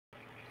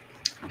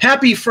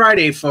Happy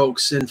Friday,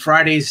 folks. And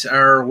Fridays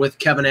are with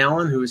Kevin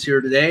Allen, who is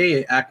here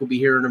today. Ack will be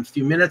here in a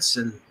few minutes.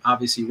 And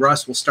obviously,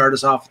 Russ will start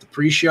us off with the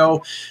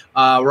pre-show.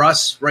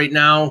 Russ, right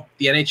now,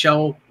 the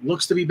NHL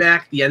looks to be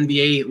back. The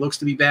NBA looks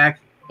to be back.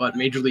 But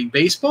Major League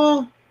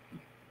Baseball?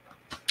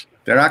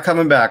 They're not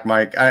coming back,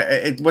 Mike.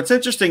 What's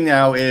interesting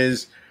now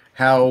is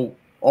how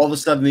all of a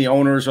sudden the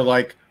owners are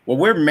like, well,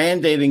 we're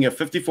mandating a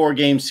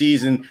 54-game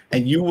season,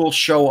 and you will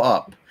show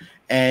up.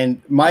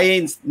 And my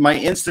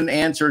instant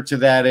answer to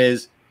that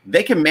is,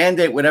 they can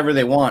mandate whatever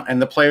they want,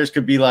 and the players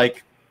could be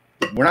like,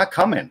 we're not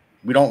coming.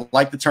 We don't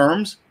like the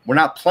terms. We're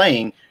not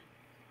playing.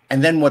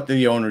 And then what do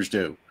the owners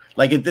do?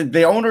 Like,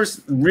 the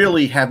owners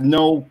really have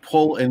no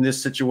pull in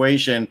this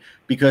situation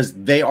because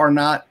they are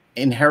not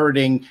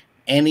inheriting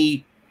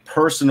any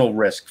personal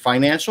risk.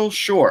 Financial,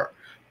 sure.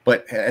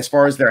 But as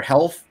far as their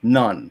health,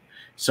 none.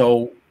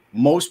 So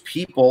most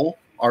people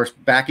are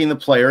backing the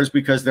players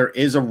because there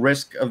is a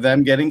risk of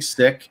them getting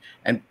sick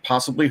and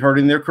possibly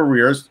hurting their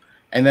careers.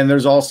 And then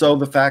there's also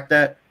the fact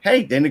that,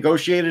 hey, they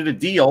negotiated a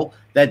deal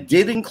that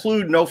did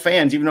include no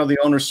fans, even though the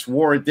owner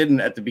swore it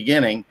didn't at the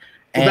beginning.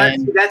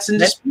 And that's in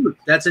dispute.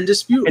 That's in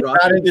dispute. It's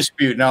not in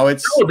dispute. No,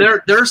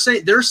 they're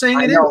saying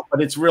I it know, is,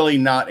 but it's really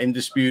not in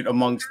dispute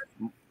amongst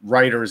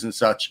writers and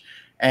such.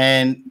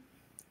 And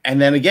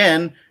then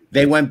again,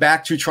 they went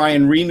back to try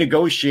and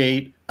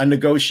renegotiate a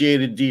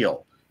negotiated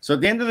deal. So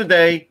at the end of the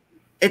day,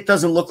 it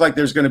doesn't look like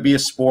there's going to be a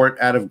sport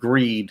out of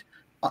greed.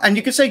 And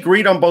you can say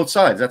greed on both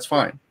sides. That's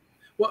fine.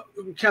 Well,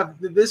 Kev,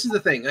 this is the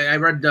thing. I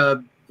read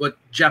what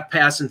Jeff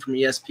Passan from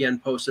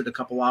ESPN posted a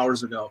couple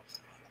hours ago.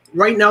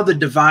 Right now, the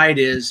divide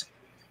is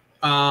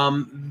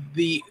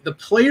the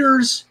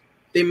players.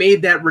 They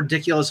made that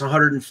ridiculous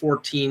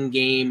 114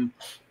 game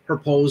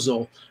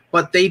proposal,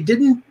 but they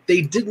didn't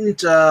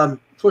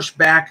push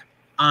back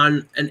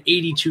on an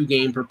 82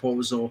 game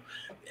proposal.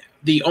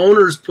 The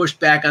owners pushed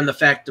back on the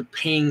fact of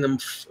paying them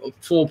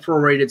full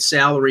prorated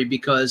salary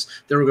because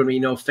there were going to be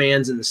no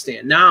fans in the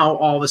stand. Now,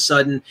 all of a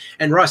sudden,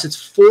 and Russ, it's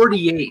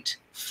 48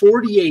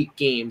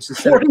 games.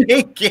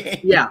 48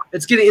 games. Yeah,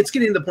 it's getting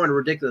to the point of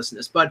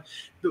ridiculousess. But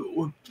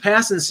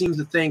Passan seems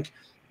to think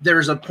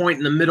there's a point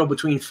in the middle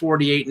between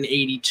 48 and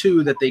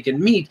 82 that they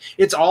can meet.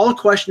 It's all a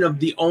question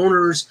of the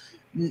owners.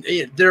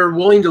 They're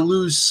willing to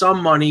lose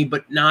some money,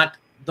 but not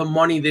the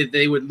money that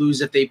they would lose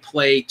if they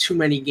play too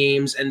many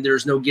games and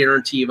there's no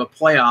guarantee of a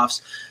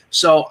playoffs.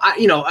 So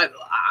I'm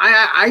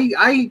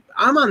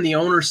on the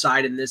owner's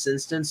side in this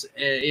instance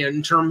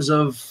in terms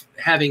of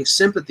having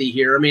sympathy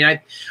here. I mean,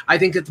 I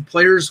think that the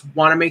players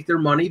want to make their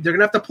money. They're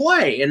gonna have to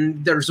play,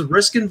 and there's a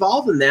risk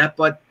involved in that.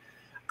 But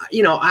I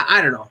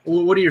don't know.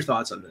 What are your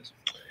thoughts on this?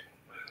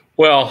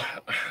 Well,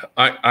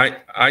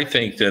 I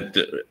think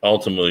that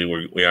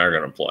ultimately we are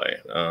going to play.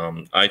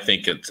 I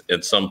think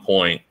at some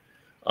point.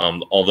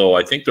 Although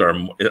I think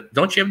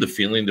don't you have the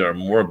feeling there are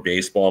more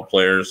baseball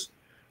players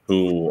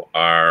who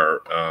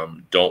are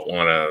don't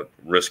want to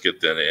risk it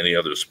than any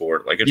other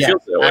sport? Like it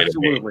feels that way to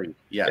me.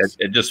 Yes,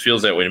 it just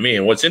feels that way to me.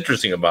 And what's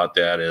interesting about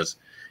that is,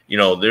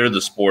 they're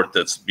the sport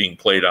that's being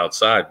played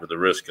outside where the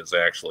risk is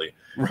actually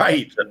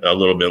a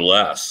little bit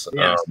less.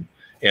 Yes.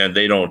 And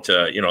they don't,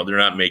 they're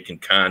not making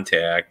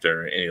contact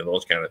or any of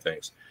those kind of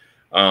things.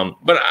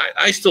 But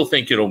I still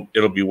think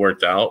it'll be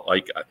worked out.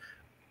 Like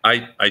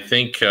I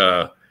think.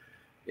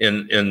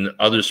 In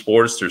other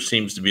sports, there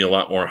seems to be a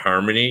lot more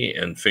harmony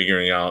and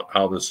figuring out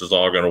how this is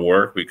all going to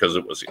work because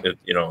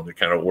they're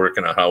kind of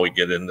working on how we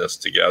get in this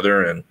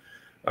together.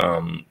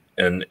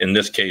 And in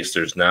this case,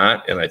 there's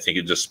not. And I think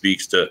it just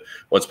speaks to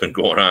what's been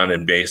going on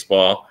in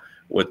baseball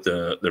with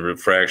the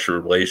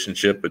fractured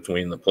relationship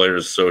between the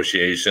Players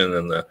Association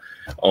and the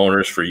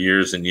owners for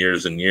years and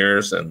years and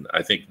years. And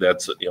I think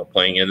that's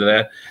playing into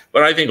that.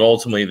 But I think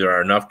ultimately there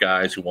are enough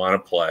guys who want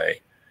to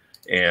play.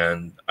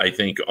 And I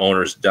think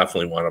owners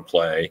definitely want to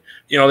play.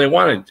 They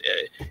want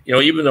to,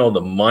 even though the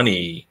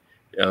money,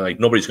 like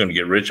nobody's going to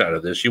get rich out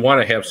of this, you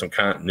want to have some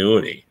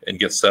continuity and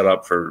get set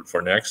up for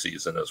next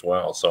season as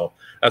well. So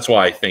that's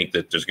why I think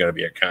that there's going to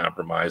be a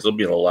compromise. There'll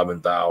be an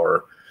 11th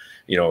hour,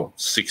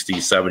 60,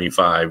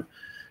 75,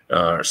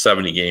 or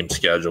 70 game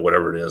schedule,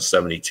 whatever it is,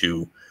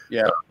 72,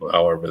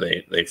 however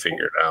they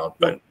figure it out.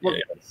 But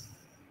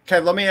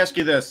Kev, let me ask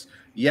you this.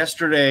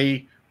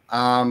 Yesterday,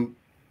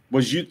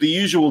 was the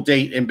usual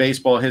date in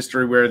baseball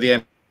history where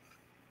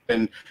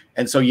and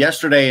so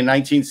yesterday in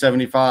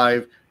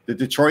 1975, the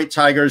Detroit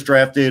Tigers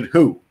drafted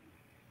who?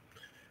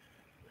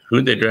 Who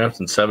did they draft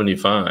in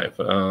 75?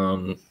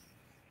 Oh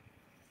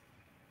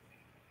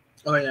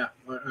yeah,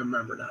 I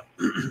remember now.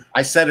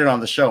 I said it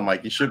on the show,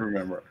 Mike. You should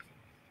remember.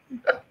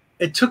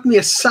 It took me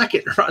a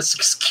second, Russ.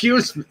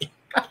 Excuse me.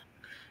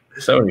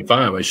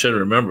 75. I should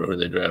remember who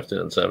they drafted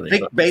in 75.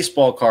 Think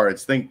baseball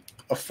cards. Think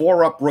a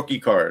 4-up rookie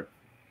card.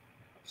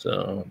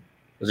 So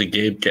was it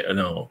Gabe?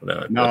 No,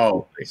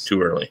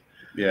 too early.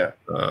 Yeah,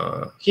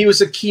 he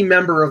was a key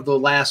member of the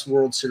last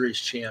World Series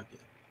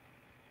champion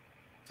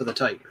for the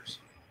Tigers.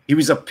 He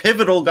was a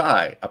pivotal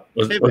guy.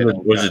 Was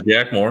it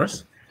Jack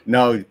Morris?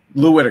 No,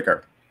 Lou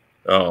Whitaker.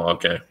 Oh,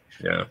 okay,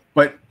 yeah.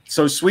 But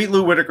So Sweet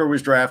Lou Whitaker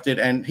was drafted,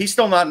 and he's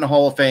still not in the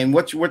Hall of Fame.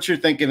 What's your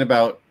thinking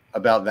about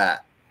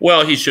that?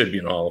 Well, he should be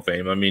in the Hall of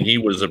Fame. I mean, he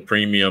was a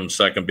premium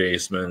second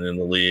baseman in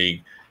the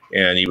league,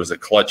 and he was a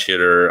clutch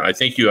hitter. I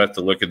think you have to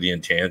look at the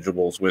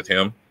intangibles with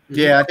him.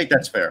 Yeah, I think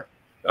that's fair.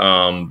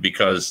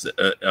 Because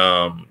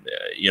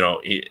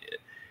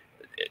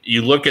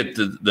you look at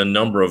the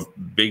number of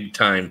big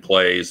time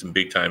plays and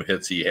big time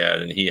hits he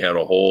had, and he had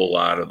a whole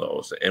lot of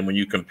those. And when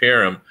you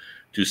compare him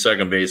to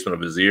second baseman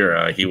of his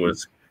era, he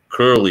was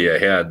clearly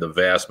ahead the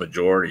vast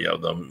majority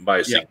of them by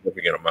a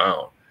significant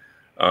amount.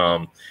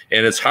 And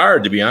it's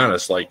hard, to be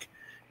honest. Like,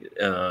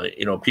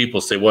 people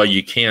say, well,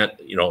 you can't,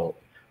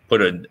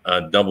 put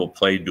a double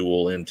play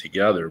duel in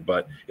together,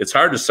 but it's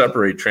hard to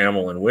separate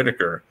Trammell and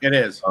Whitaker. It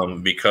is.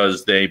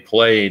 Because they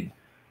played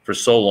for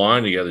so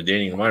long together,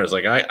 dating the minors.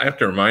 Like, I have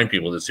to remind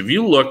people this. If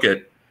you look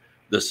at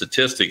the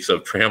statistics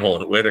of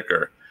Trammell and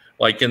Whitaker,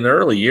 like in the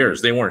early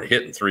years, they weren't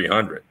hitting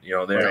 300.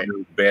 Their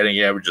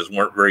batting averages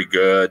weren't very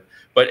good,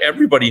 but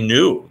everybody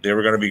knew they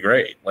were going to be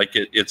great. Like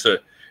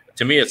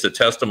to me, it's a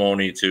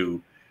testimony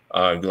to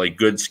like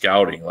good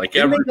scouting. Like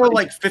didn't they go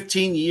like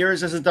 15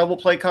 years as a double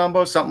play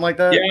combo, something like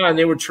that? Yeah, and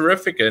they were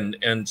terrific,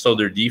 and so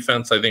their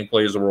defense, I think,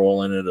 plays a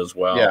role in it as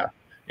well. Yeah.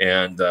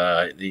 And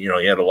he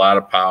had a lot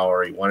of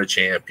power. He won a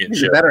championship.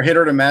 He's a better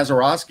hitter than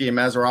Mazeroski, and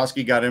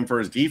Mazeroski got in for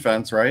his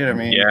defense, right? I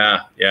mean,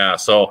 yeah.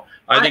 So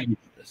I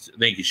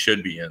think he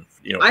should be in.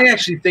 I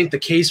actually think the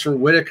case for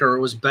Whitaker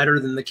was better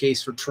than the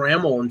case for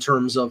Trammell in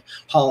terms of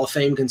Hall of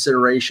Fame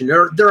consideration.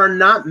 There are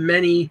not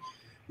many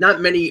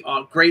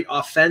great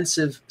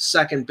offensive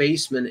second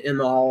basemen in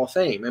the Hall of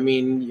Fame. I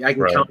mean, I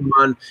can count them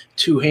on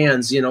two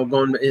hands.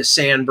 Going to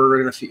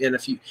Sandberg and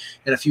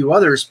a few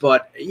others.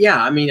 But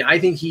yeah, I mean, I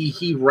think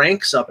he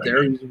ranks up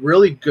there. He's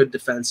really good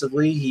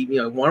defensively. He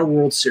won a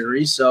World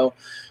Series, so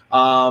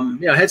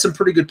had some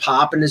pretty good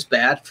pop in his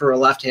bat for a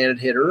left-handed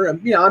hitter.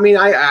 And I mean,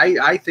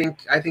 I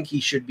think he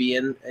should be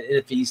in.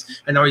 If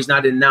I know he's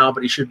not in now,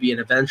 but he should be in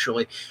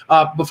eventually.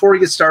 Before we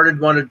get started,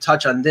 wanted to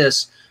touch on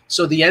this.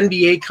 So the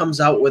NBA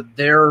comes out with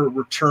their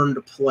return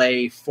to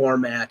play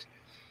format.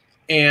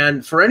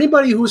 And for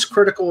anybody who is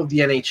critical of the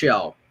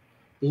NHL,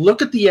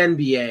 look at the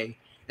NBA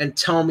and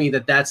tell me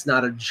that that's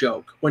not a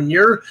joke. When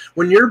you're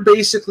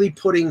basically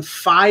putting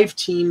 5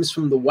 teams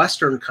from the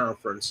Western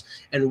Conference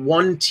and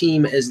 1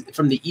 team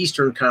from the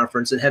Eastern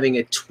Conference and having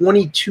a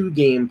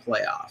 22-game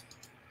playoff.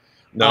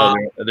 No,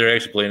 they're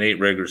actually playing 8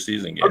 regular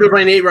season games. They're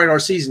playing 8 regular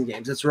season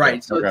games. That's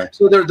right. So, okay.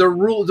 So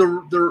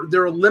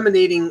they're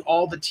eliminating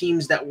all the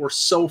teams that were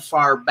so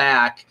far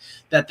back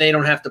that they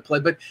don't have to play.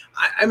 But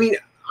I mean,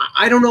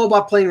 I don't know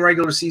about playing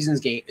regular season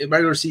games,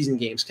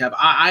 Kev.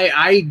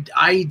 I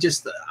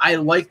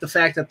like the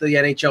fact that the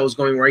NHL is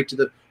going right to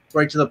the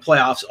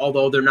playoffs,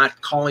 although they're not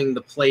calling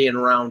the play-in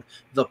round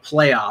the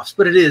playoffs,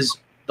 but it is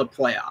the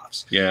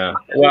playoffs. Yeah.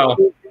 Well.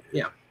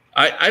 Yeah.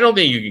 I don't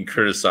think you can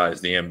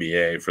criticize the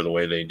NBA for the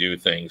way they do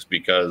things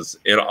because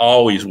it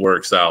always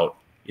works out,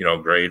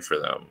 great for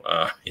them.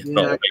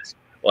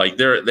 Like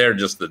they're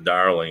just the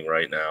darling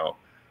right now,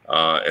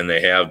 and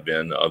they have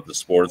been of the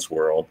sports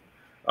world.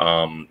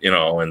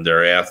 And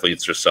their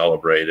athletes are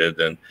celebrated,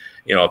 and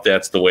if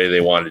that's the way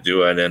they want to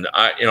do it. And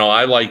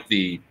I like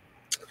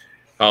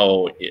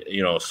how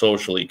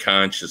socially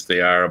conscious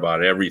they are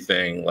about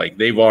everything. Like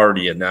they've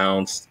already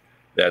announced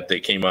that they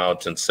came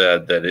out and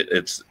said that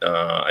it's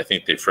I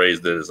think they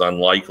phrased it as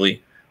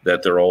unlikely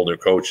that their older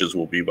coaches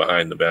will be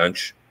behind the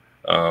bench.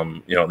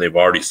 They've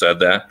already said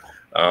that.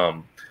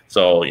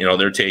 So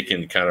they're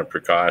taking kind of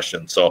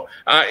precautions. So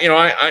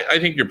I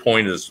think your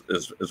point is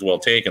well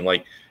taken.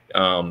 Like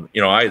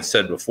I had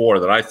said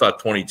before that I thought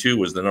 22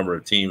 was the number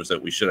of teams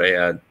that we should have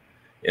had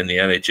in the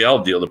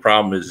NHL deal. The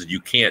problem is you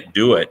can't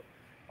do it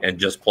and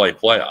just play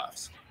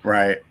playoffs.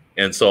 Right.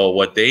 And so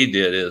what they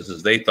did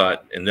is they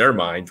thought in their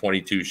mind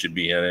 22 should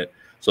be in it.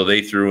 So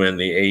they threw in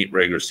the 8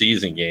 regular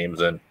season games,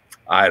 and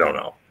I don't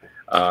know.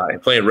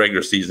 Playing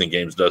regular season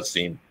games does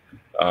seem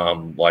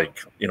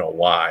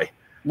why.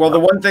 Well,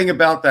 the one thing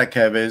about that,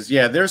 Kev, is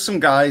there's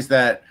some guys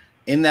that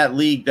in that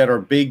league that are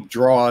big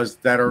draws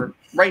that are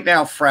right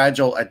now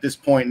fragile at this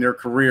point in their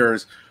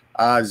careers.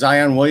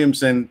 Zion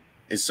Williamson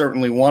is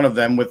certainly one of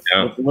them with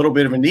a little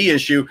bit of a knee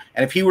issue.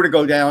 And if he were to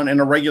go down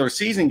in a regular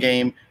season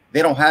game,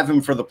 they don't have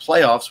him for the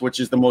playoffs, which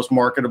is the most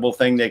marketable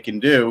thing they can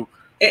do.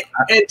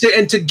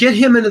 And to get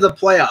him into the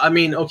playoff, I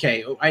mean,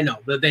 okay, I know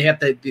that they have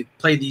to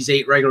play these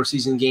 8 regular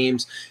season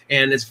games,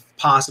 and it's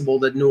possible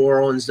that New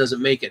Orleans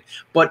doesn't make it.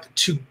 But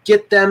to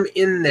get them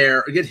in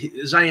there, get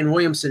Zion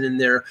Williamson in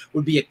there,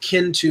 would be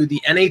akin to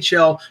the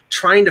NHL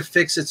trying to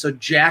fix it so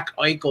Jack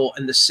Eichel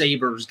and the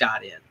Sabres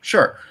got in.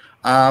 Sure.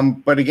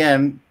 But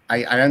again,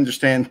 I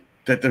understand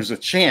that there's a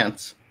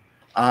chance.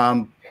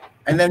 And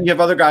then you have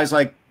other guys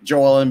like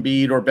Joel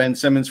Embiid or Ben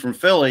Simmons from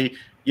Philly.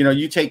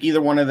 You take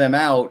either one of them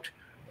out,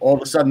 all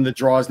of a sudden the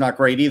draw is not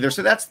great either.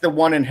 So that's the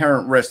one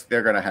inherent risk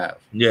they're going to have.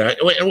 Yeah.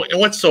 And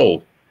what's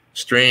so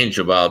strange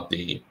about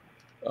the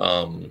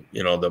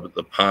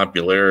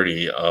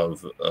popularity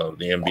of the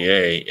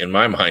NBA in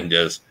my mind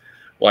is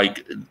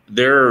like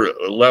their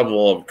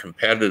level of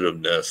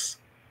competitiveness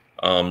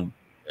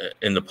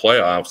in the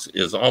playoffs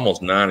is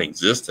almost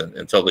non-existent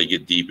until they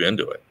get deep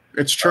into it.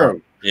 It's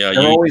true. Yeah,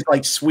 they're always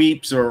like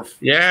sweeps or.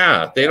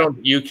 Yeah, they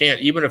don't. You can't,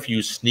 even if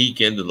you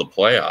sneak into the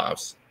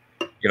playoffs,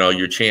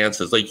 your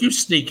chances, like you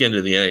sneak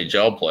into the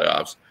NHL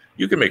playoffs,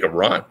 you can make a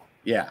run.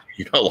 Yeah,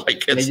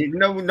 like it's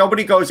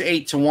nobody goes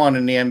 8-1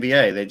 in the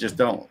NBA. They just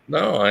don't.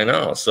 No, I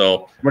know.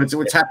 So, but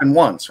it's happened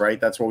once, right?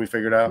 That's what we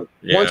figured out.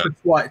 Yeah. Once or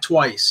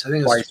twice. I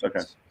think twice.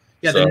 Okay.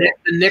 Yeah, so,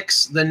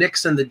 the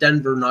Knicks and the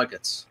Denver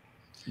Nuggets.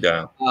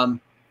 Yeah.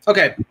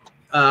 Okay.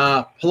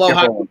 Hello,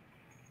 Hockey.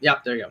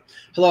 Yep, there you go.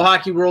 Hello,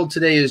 Hockey World.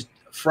 Today is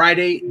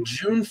Friday,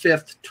 June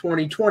 5th,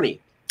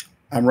 2020.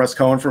 I'm Russ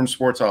Cohen from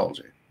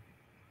Sportsology.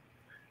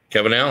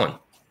 Kevin Allen.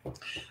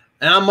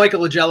 And I'm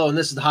Michael Lagello, and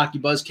this is the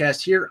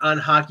HockeyBuzzCast here on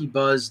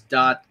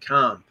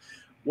HockeyBuzz.com.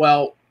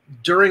 Well,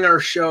 during our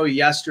show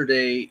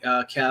yesterday,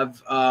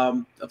 Kev,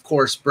 of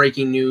course,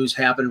 breaking news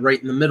happened right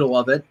in the middle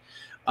of it,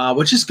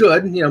 which is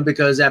good,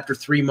 because after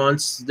 3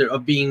 months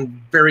of being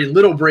very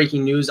little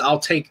breaking news, I'll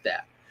take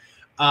that.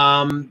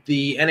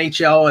 The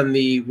NHL and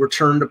the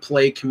Return to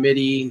Play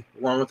Committee,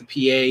 along with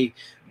the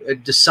PA,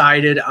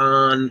 decided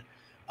on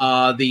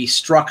the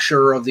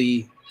structure of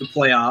the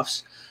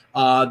playoffs.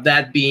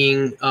 That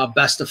being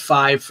best of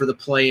 5 for the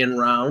play-in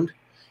round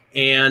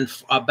and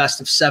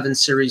best of 7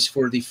 series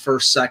for the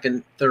first,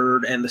 second,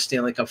 third, and the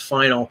Stanley Cup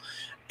final,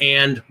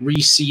 and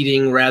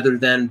reseeding rather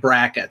than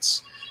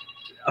brackets.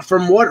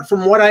 From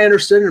what I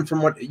understood and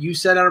from what you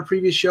said on a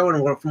previous show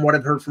and from what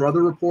I've heard from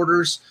other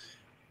reporters,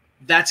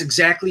 that's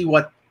exactly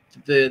what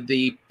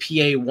the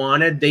PA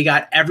wanted. They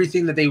got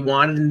everything that they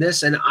wanted in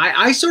this, and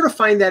I sort of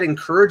find that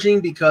encouraging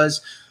because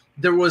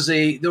there was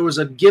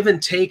a give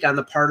and take on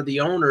the part of the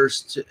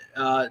owners to,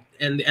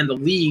 and the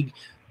league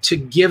to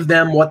give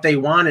them what they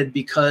wanted,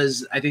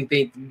 because I think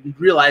they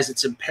realize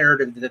it's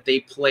imperative that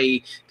they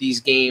play these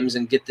games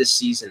and get this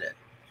season in.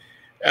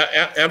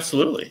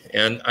 Absolutely,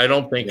 and I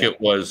don't think it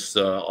was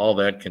all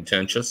that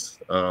contentious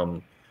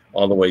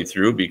all the way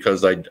through,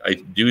 because I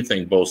do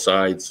think both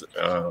sides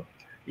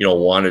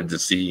wanted to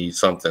see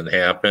something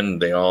happen.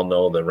 They all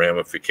know the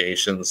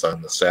ramifications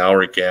on the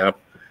salary cap.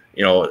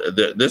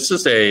 This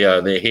is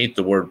they hate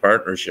the word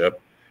partnership,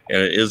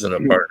 and it isn't a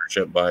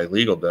partnership by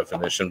legal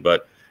definition,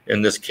 but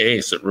in this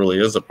case, it really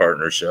is a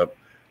partnership,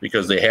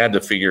 because they had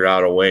to figure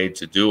out a way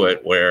to do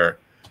it where,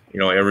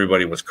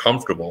 everybody was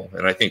comfortable.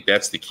 And I think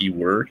that's the key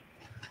word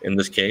in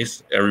this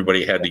case.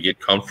 Everybody had to get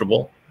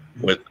comfortable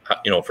with,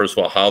 first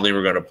of all, how they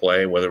were going to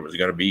play, whether it was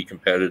going to be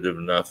competitive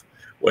enough,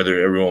 whether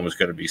everyone was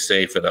going to be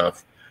safe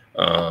enough,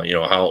 how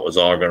it was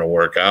all going to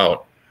work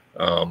out.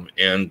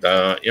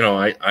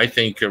 I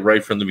think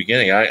right from the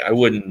beginning, I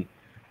wouldn't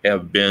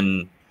have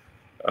been,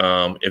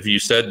 if you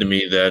said to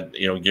me that,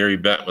 Gary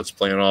Bettman's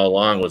plan all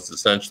along was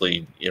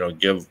essentially,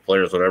 give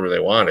players whatever they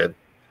wanted,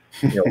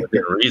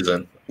 within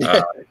reason.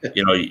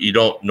 You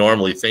don't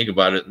normally think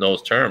about it in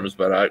those terms,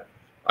 but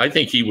I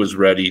think he was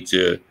ready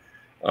to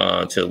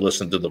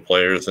listen to the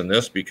players in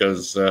this,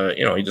 because,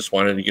 he just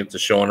wanted to get the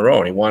show on the road,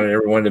 and he wanted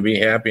everyone to be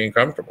happy and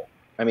comfortable.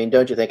 I mean,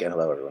 don't you think, and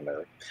hello everyone, by the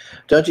way,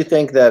 don't you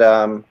think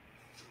that,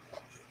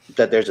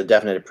 that there's a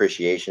definite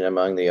appreciation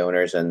among the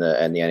owners and the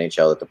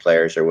NHL that the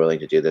players are willing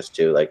to do this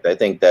too? Like, I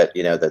think that,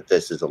 that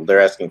this is,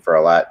 they're asking for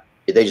a lot.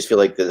 They just feel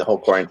like the whole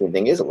quarantine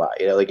thing is a lot,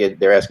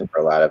 they're asking for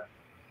a lot of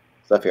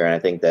stuff here. And I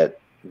think that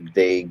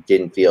they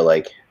didn't feel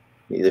like,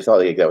 they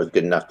felt like that was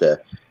good enough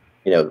to,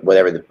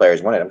 whatever the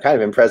players wanted. I'm kind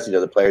of impressed,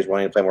 the players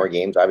wanting to play more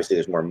games. Obviously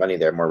there's more money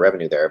there, more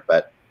revenue there,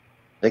 but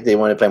I think they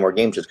want to play more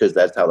games just because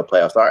that's how the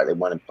playoffs are. They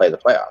want to play the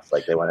playoffs.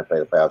 Like, they want to play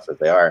the playoffs as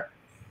they are.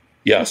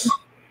 Yes.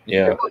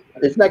 Yeah.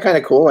 Isn't that kind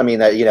of cool? I mean,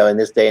 that, in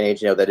this day and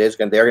age, they're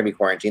going to be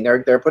quarantined.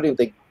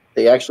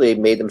 They actually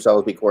made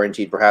themselves be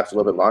quarantined perhaps a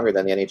little bit longer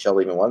than the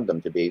NHL even wanted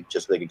them to be,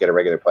 just so they could get a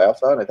regular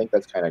playoffs on. I think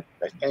that's kind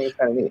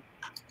of neat.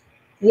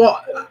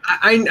 Well,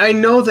 I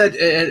know that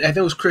I think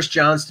it was Chris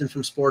Johnston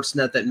from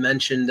Sportsnet that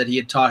mentioned that he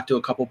had talked to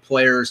a couple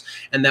players,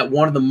 and that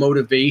one of the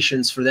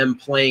motivations for them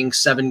playing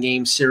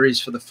 7-game series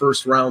for the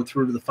first round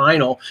through to the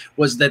final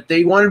was that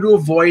they wanted to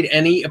avoid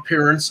any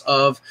appearance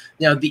of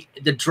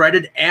the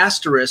dreaded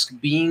asterisk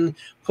being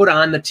put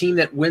on the team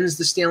that wins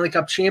the Stanley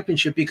Cup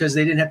championship, because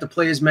they didn't have to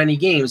play as many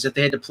games. If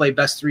they had to play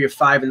best 3 of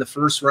 5 in the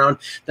first round,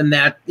 then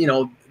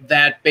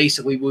that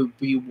basically would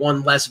be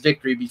one less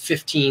victory, be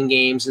 15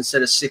 games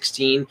instead of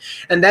 16.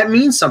 And that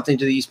means something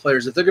to these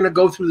players. If they're going to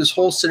go through this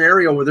whole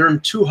scenario where they're in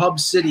 2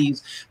 hub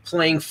cities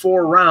playing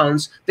 4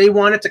 rounds, they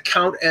want it to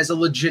count as a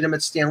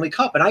legitimate Stanley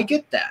Cup. And I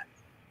get that.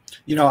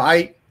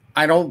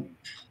 I don't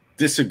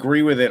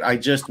disagree with it. I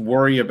just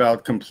worry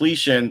about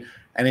completion.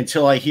 And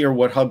until I hear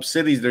what hub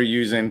cities they're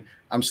using,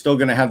 I'm still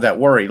going to have that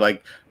worry.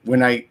 Like,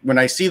 when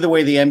I see the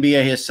way the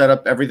NBA has set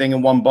up everything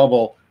in one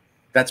bubble,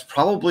 that's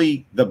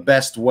probably the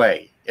best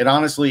way. It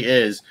honestly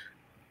is,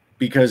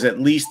 because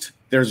at least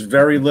there's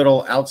very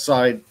little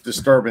outside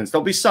disturbance.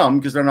 There'll be some,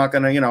 because they're not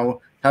going to,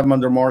 have them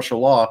under martial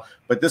law,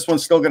 but this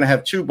one's still going to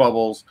have 2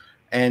 bubbles.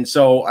 And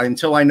so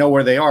until I know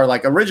where they are,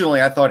 like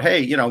originally I thought,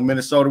 hey,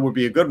 Minnesota would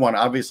be a good one.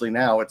 Obviously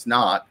now it's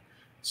not.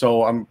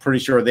 So I'm pretty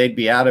sure they'd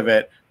be out of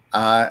it.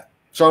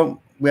 So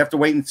we have to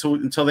wait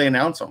until they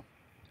announce them.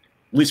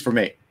 At least for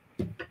me.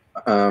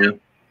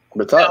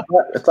 But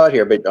a thought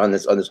here, but on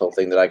this whole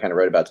thing that I kind of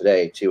wrote about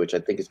today too, which I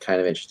think is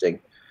kind of interesting.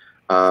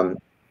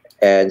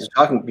 And just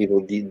talking to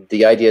people,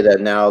 the idea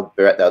that now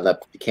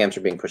that the camps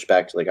are being pushed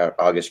back to like our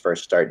August 1st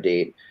start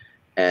date,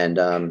 and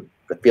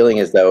the feeling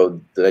is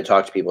though that I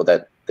talk to people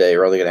that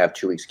they're only going to have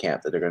 2 weeks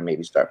camp, that they're going to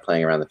maybe start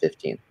playing around the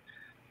 15th,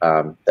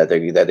 that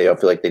they don't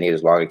feel like they need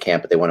as long a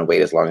camp, but they want to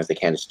wait as long as they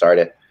can to start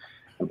it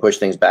and push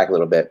things back a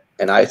little bit.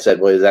 And I said,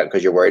 well, is that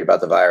because you're worried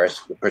about the virus?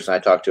 The person I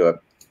talked to, a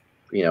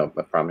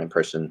prominent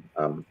person,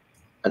 an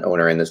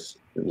owner in this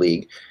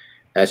league.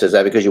 And I said, is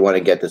that because you want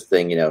to get this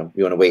thing, you want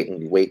to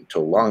wait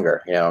until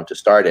longer, to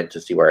start it,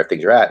 to see where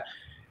things are at?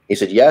 He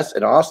said, yes.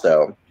 And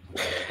also,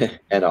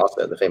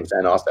 the famous,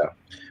 and also,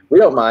 we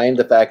don't mind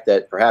the fact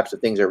that perhaps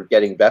if things are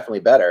getting definitely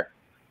better,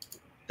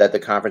 that the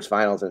conference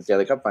finals and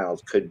Stanley Cup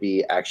finals could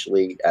be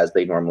actually as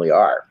they normally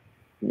are,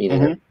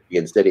 meaning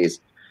in cities.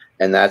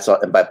 And that's,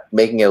 but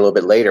making it a little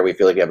bit later, we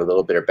feel like we have a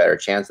little bit or better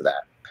chance of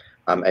that.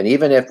 And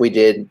even if we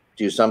did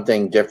do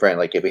something different,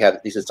 like if we have,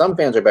 he said some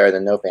fans are better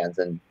than no fans,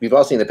 and we've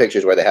all seen the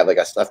pictures where they have like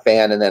a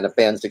fan and then a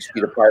fan 6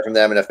 feet apart from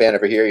them and a fan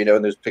over here,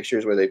 and there's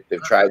pictures where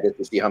they've tried to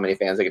see how many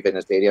fans they can fit in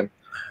a stadium.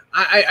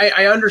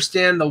 I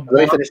understand the. Let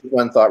me finish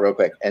one thought real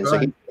quick. And so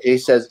he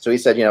said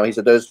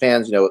those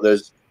fans,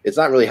 it's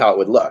not really how it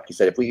would look. He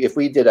said if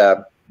we did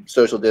a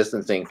social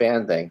distancing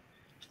fan thing,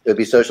 it would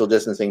be social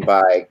distancing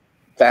by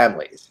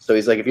families. So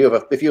he's like, if you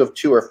have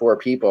 2 or 4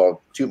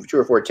 people, two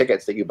or four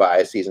tickets that you buy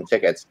as season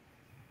tickets,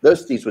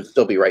 those seats would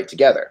still be right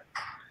together.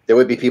 There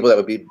would be people that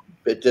would be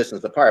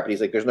distance apart, but he's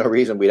like, there's no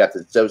reason we'd have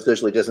to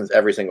socially distance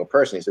every single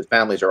person. He says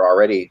families are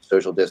already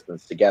social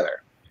distance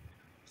together.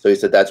 So he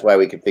said that's why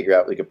we could figure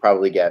out, we could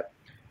probably get,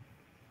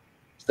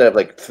 instead of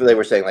like, they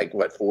were saying like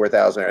what,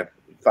 4,000 or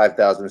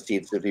 5,000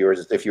 seats if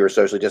you were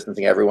socially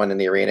distancing everyone in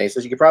the arena. He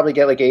says you could probably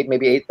get like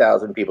maybe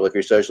 8,000 people if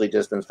you're socially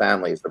distanced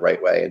families the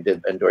right way and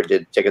did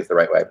tickets the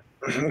right way.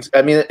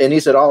 I mean, and he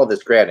said all of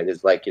this, granted,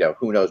 is like,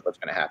 who knows what's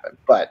going to happen,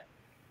 but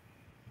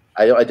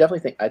I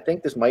definitely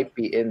think this might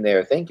be in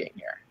their thinking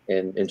here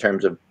in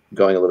terms of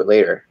going a little bit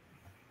later.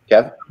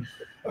 Kev?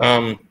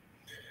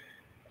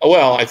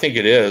 Well, I think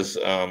it is.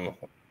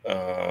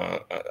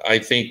 I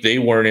think they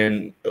weren't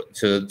in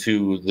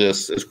to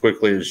this as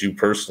quickly as you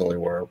personally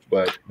were,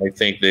 but I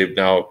think they've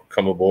now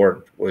come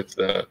aboard with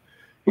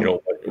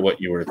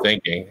what you were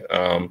thinking.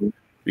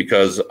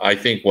 Because I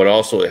think what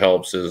also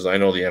helps is I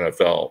know the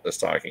NFL is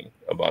talking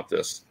about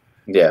this,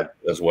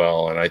 as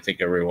well, and I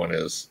think everyone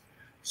is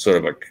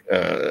sort of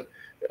a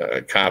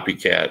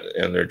copycat,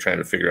 and they're trying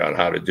to figure out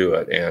how to do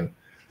it. And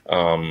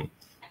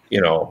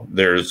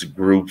there's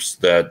groups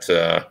that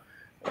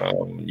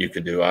you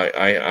can do.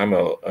 I'm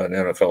an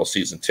NFL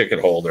season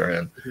ticket holder,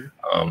 and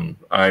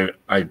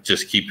I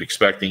just keep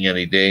expecting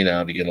any day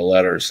now to get a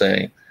letter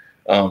saying,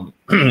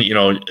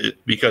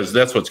 because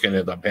that's what's going to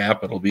end up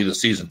happening. It'll be the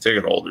season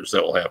ticket holders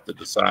that will have to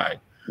decide.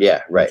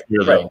 Yeah, right.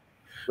 They'll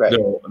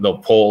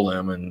poll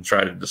them and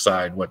try to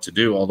decide what to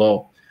do.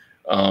 Although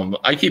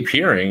I keep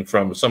hearing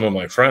from some of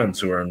my friends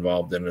who are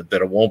involved in it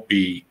that it won't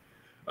be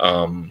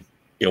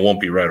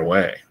right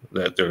away,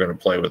 that they're going to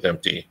play with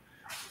empty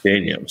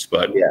stadiums.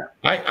 But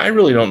I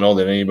really don't know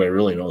that anybody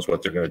really knows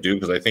what they're going to do,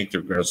 because I think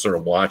they're going to sort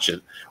of watch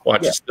it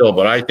still.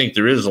 But I think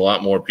there is a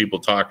lot more people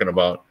talking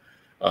about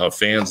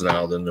fans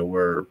now than there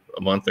were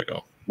a month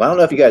ago. Well, I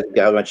don't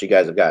know how much you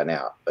guys have gotten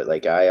out, but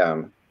like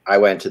I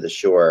went to the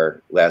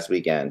shore last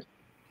weekend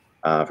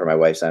for my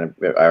wife's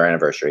our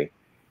anniversary.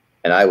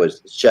 And I was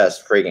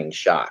just frigging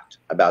shocked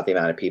about the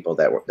amount of people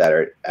that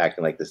are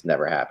acting like this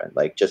never happened.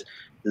 Like, just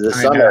the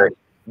summer,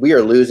 we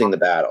are losing the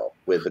battle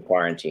with the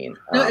quarantine.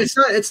 No,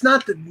 it's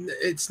not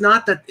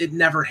that it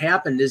never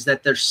happened. Is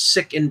that they're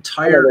sick and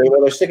tired.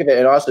 They're sick of it,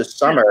 and also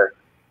summer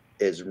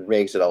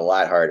makes it a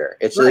lot harder.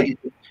 It's right.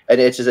 And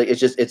it's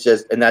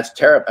just, and that's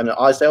terrible. I mean,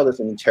 I say all this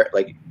in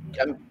like,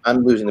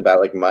 I'm losing the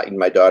battle. Like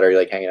my daughter,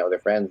 like hanging out with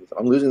her friends.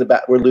 I'm losing the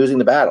battle. We're losing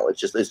the battle. It's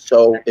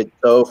so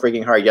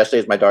freaking hard. Yesterday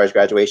is my daughter's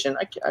graduation.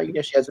 I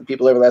guess she had some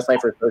people over last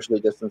night for a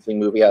socially distancing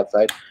movie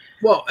outside.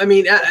 Well, I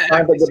mean,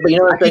 I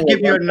can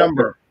give you a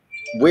number.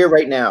 We're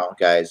right now,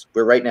 guys.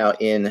 We're right now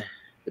in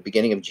the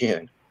beginning of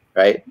June,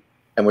 right?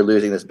 And we're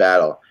losing this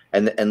battle.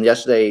 And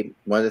yesterday,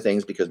 one of the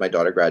things, because my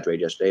daughter graduated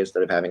yesterday,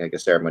 instead of having like a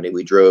ceremony,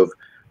 we drove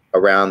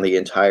around the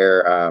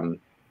entire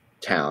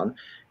town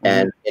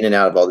and in and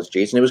out of all the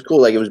streets, and it was cool.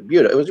 Like, it was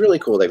beautiful. It was really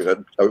cool. Like,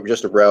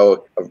 just a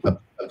row of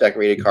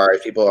decorated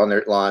cars, people on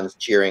their lawns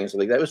cheering. So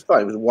like, that was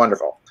fun. It was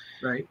wonderful.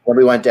 Right. When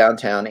we went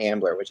downtown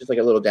Ambler, which is like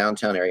a little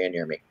downtown area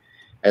near me,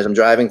 as I'm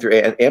driving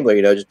through Ambler,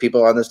 just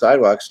people on the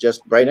sidewalks,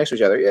 just right next to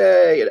each other,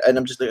 yay! And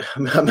I'm just like,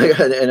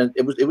 and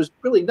it was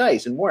really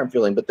nice and warm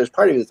feeling. But there's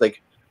part of it that's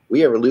like,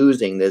 we are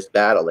losing this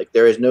battle. Like,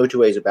 there is no two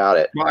ways about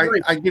it. Well,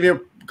 I give you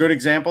a good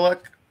example.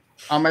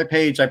 On my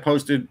page, I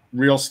posted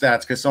real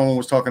stats because someone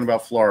was talking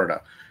about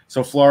Florida.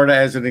 So Florida,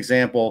 as an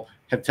example,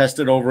 have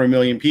tested over 1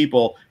 million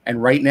people.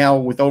 And right now,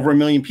 with over 1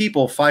 million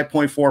people,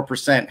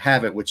 5.4%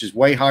 have it, which is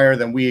way higher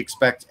than we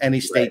expect any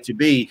state to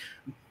be.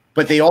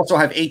 but they also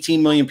have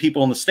 18 million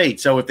people in the state.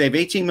 So if they have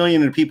 18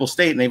 million in a people's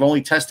state and they've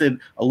only tested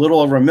a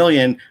little over 1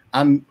 million,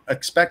 I'm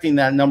expecting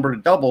that number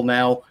to double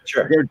now.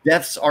 Sure. Their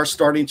deaths are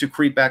starting to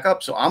creep back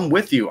up. So I'm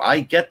with you. I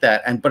get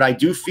that. But I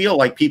do feel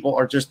like people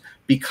are just,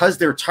 because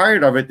they're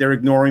tired of it, they're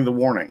ignoring the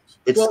warnings.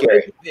 It's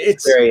scary.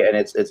 It's scary, and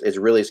it's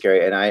really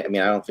scary. And I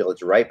mean, I don't feel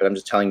it's right, but I'm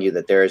just telling you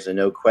that there is a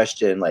no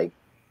question. Like,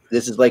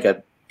 this is like if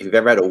you've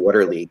ever had a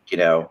water leak, you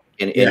know,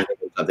 in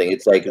something,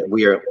 it's like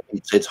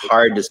it's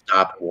hard to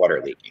stop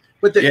water leaking.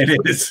 But the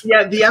evidence. The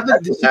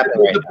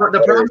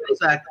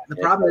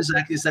problem is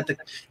that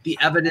the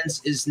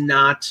evidence is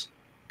not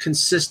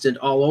consistent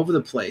all over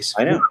the place.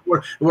 I know.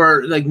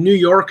 Where like New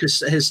York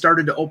has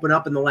started to open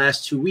up in the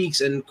last 2 weeks,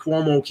 and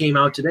Cuomo came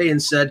out today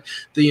and said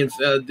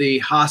the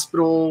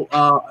hospital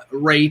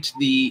rate,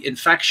 the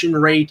infection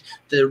rate,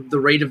 the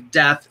rate of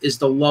death is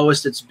the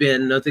lowest it's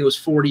been. I think it was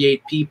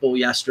 48 people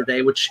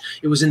yesterday, which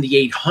it was in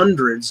the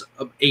 800s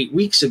 8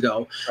 weeks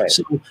ago. Right.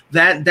 So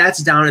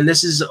that's down, and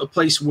this is a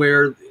place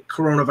where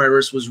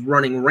coronavirus was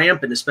running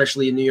rampant,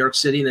 especially in New York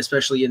City and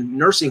especially in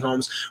nursing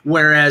homes,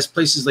 whereas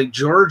places like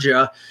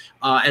Georgia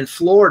and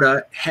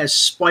Florida has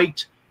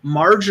spiked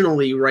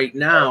marginally right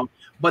now,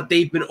 but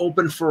they've been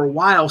open for a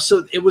while.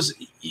 So it was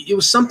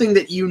something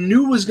that you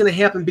knew was going to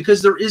happen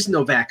because there is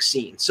no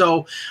vaccine.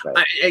 So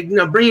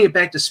bringing it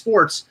back to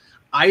sports,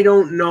 I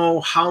don't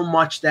know how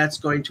much that's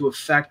going to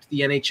affect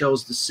the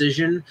NHL's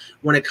decision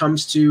when it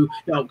comes to,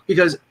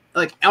 because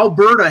like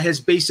Alberta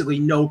has basically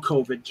no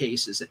COVID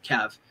cases at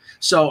Kev.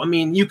 So, I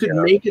mean, you could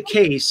make a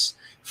case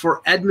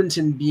for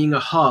Edmonton being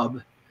a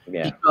hub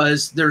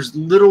because there's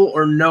little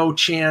or no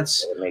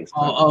chance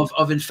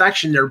of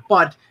infection there.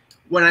 But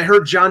when I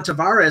heard John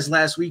Tavares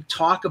last week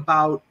talk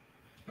about,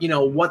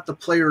 what the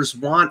players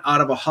want out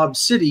of a hub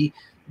city,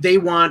 they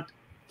want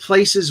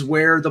places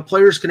where the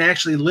players can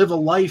actually live a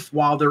life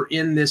while they're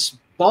in this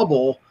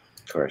bubble.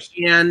 Of course.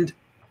 And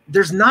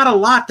there's not a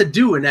lot to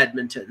do in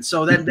Edmonton.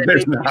 So that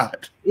there's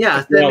not.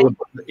 Yeah.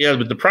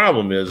 But the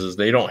problem is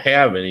they don't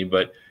have any,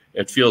 but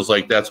it feels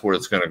like that's where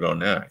it's going to go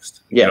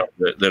next. Yeah.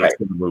 That it's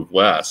going to move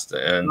west.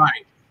 And,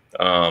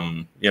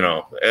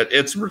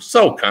 it's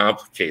so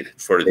complicated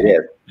for them.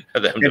 It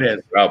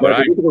is.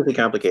 But it's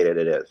complicated.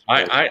 It is.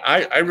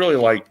 I really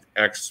like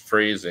X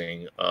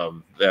phrasing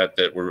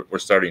that we're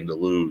starting to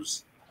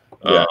lose.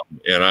 And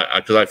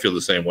because I feel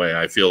the same way.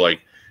 I feel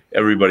like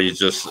everybody's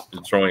just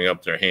throwing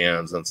up their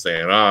hands and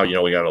saying,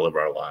 we got to live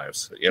our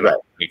lives.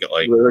 Make it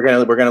like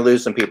we're gonna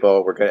lose some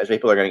people.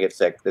 People are gonna get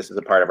sick. This is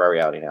a part of our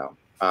reality now.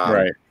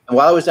 Right. And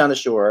while I was down the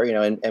shore,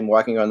 and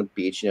walking on the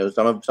beach,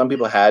 some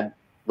people had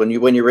when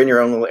you're in your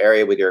own little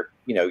area with your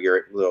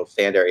little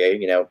sand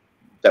area,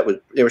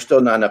 there were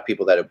still not enough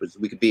people that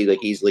we could be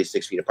like easily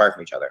 6 feet apart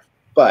from each other.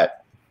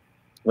 But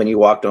when you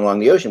walked along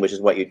the ocean, which is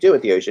what you do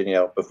at the ocean,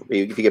 if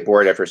you get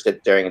bored after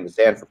staring in the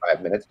sand for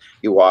 5 minutes,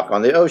 you walk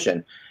on the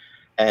ocean.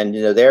 And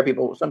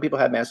some people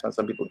had masks on,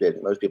 some people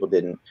didn't. Most people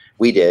didn't.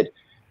 We did.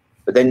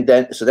 But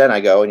then I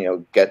go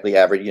and get the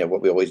average.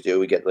 What we always do.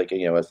 We get like a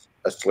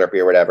Slurpee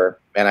or whatever.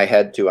 And I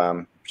had to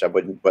which I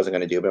wasn't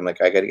going to do, but I'm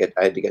like I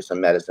had to get some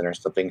medicine or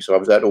something. So I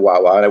was at a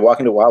Wawa, and I walk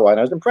into Wawa, and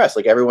I was impressed.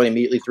 Like everyone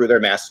immediately threw their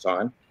masks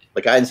on.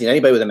 Like I hadn't seen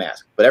anybody with a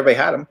mask, but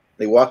everybody had them.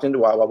 They walked into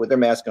Wawa with their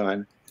mask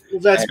on.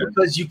 Well, that's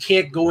because you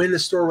can't go in the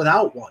store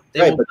without one.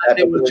 There's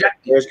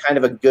kind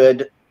of a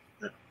good.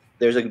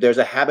 There's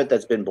a habit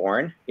that's been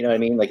born. You know what I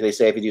mean? Like they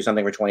say, if you do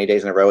something for 20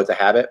 days in a row, it's a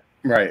habit.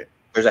 Right.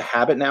 There's a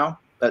habit now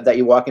that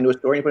you walk into a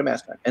store and you put a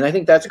mask on, and I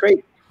think that's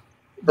great.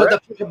 But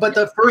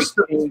the first,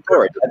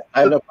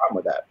 I have no problem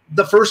with that.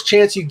 The first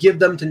chance you give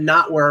them to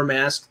not wear a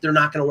mask, they're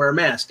not going to wear a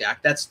mask.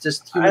 That's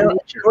just human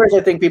nature. Of course,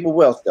 I think people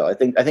will still. I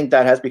think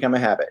that has become a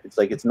habit. It's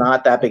like it's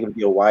not that big of a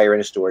deal why you're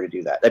in a store to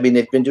do that. I mean,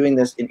 they've been doing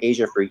this in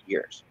Asia for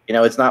years.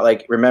 It's not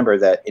like remember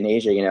that in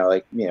Asia,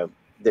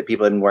 that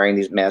people have been wearing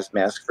these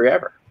masks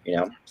forever.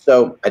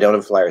 So I don't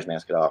have a Flyers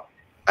mask at all.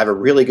 I have a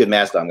really good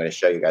mask that I'm going to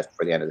show you guys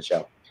before the end of the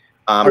show.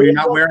 Are you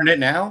not wearing it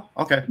now?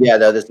 Okay. Yeah,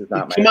 no, this is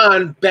not my. Come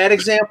on, bad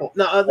example.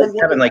 No,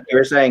 Kevin, like you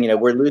were saying,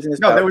 we're losing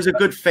this. No, there was a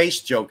good face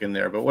joke in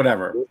there, but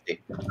whatever.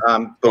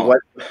 But what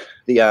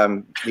the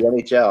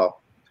NHL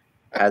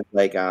has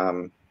like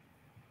they're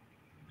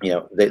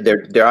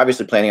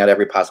obviously planning out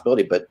every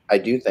possibility, but I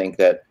do think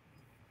that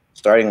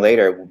starting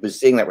later, we're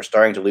seeing that we're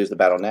starting to lose the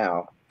battle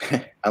now.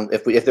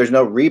 If there's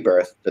no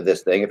rebirth to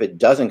this thing, if it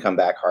doesn't come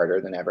back harder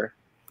than ever,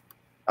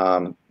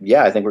 I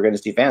think we're going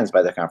to see fans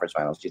by the conference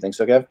finals. Do you think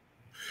so, Kev?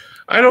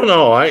 I don't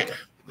know.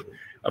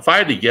 If I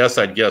had to guess,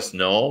 I'd guess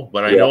no.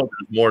 But I know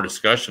there's more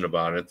discussion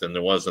about it than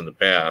there was in the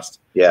past.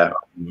 Yeah,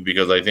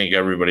 because I think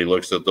everybody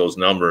looks at those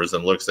numbers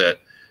and looks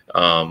at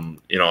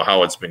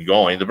how it's been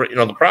going.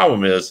 The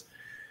problem is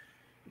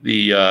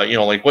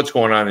like what's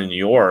going on in New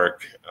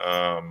York.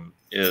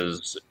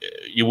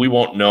 We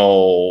won't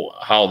know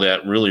how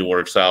that really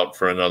works out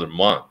for another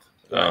month.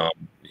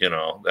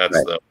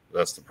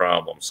 That's the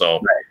problem.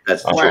 So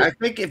that's true. I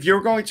think if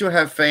you're going to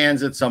have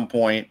fans at some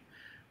point,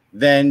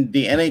 then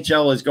the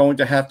NHL is going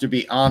to have to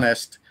be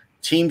honest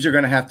teams are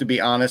going to have to be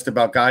honest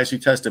about guys who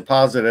tested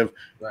positive,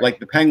 Right. like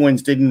the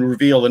Penguins didn't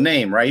reveal the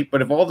name, right?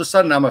 But if all of a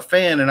sudden I'm a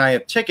fan and I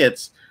have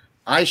tickets,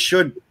 I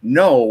should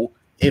know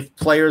if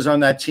players on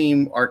that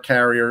team are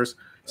carriers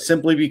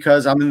simply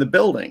because I'm in the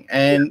building.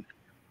 And,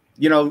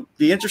 you know,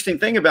 the interesting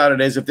thing about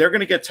it is if they're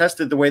going to get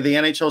tested the way the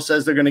NHL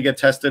says they're going to get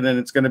tested, and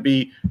it's going to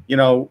be, you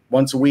know,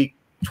 once a week,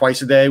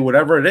 twice a day,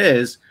 whatever it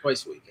is,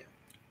 Twice a week. Yeah.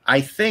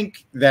 I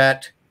think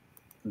that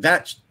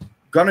that's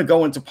going to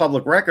go into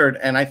public record.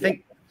 And I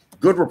think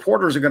good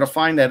reporters are going to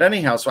find that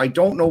anyhow. So I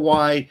don't know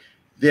why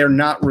they're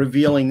not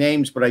revealing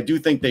names, but I do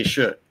think they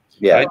should.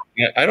 Yeah.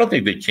 I don't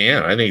think they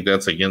can. I think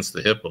that's against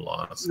the HIPAA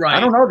laws. Right.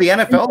 I don't know. The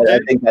NFL I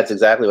did. think that's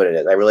exactly what it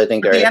is. I really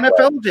think The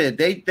NFL did.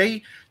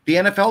 The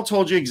NFL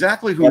told you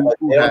exactly who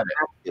had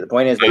it. The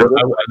point is,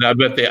 I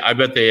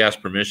bet they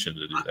asked permission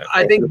to do that.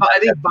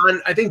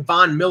 I think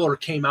Von Miller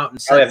came out and I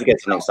said have to get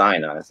something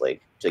signed,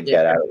 honestly, to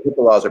get out. HIPAA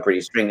laws are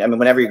pretty strict. I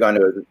mean, if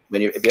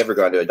you ever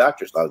gone to a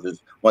doctor's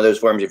office, one of those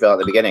forms you fill out at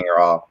the beginning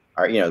are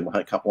you know,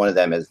 one of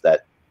them is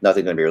that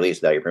nothing's going to be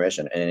released without your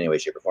permission in any way,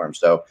 shape, or form.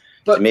 So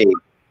to me,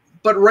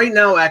 but right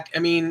now, I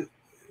mean,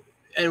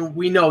 and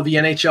we know the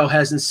NHL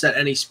hasn't set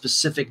any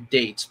specific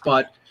dates,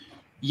 but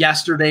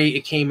yesterday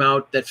it came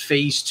out that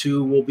phase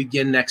 2 will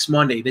begin next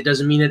Monday. That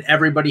doesn't mean that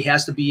everybody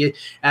has to be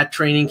at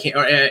training camp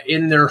or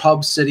in their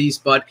hub cities,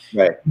 but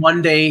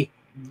Monday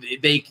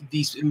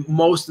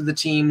most of the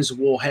teams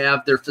will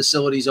have their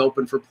facilities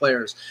open for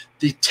players.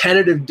 The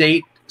tentative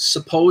date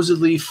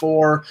supposedly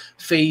for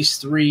phase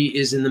 3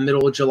 is in the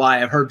middle of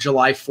July. I've heard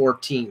July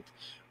 14th,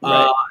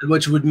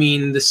 which would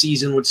mean the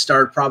season would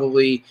start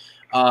probably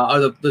or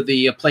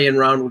the play-in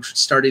round, which would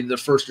start either the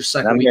first or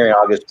second. I'm hearing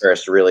August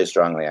 1st really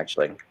strongly,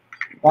 actually.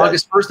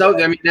 August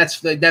 1st. I mean,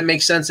 that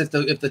makes sense if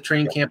the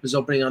training camp is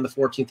opening on the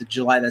 14th of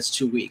July. That's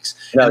 2 weeks.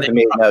 No, to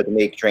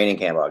me, training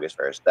camp August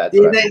 1st. That's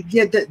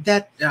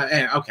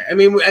okay. I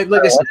mean,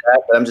 like I said,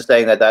 I'm just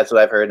saying that's what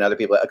I've heard, and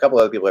a couple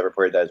other people have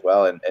reported that as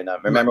well. And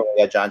remember when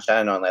we had John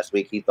Shannon on last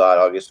week, he thought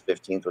August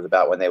 15th was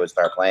about when they would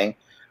start playing.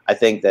 I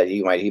think that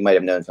he might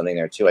have known something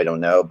there too. I don't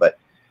know, but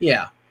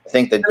yeah, I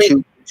think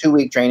the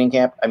 2-week training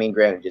camp. I mean,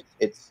 granted,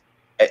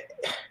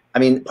 I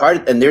mean,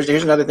 and there's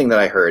another thing that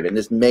I heard, and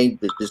this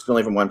is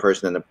only from one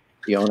person, and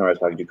the owner I was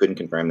talking to couldn't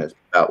confirm this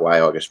about why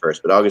August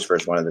 1st. But August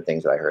 1st, one of the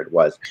things that I heard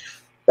was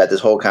that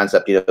this whole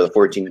concept, you know, the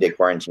 14-day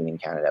quarantine in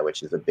Canada,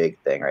 which is a big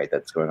thing, right?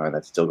 That's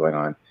still going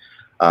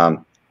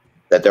on.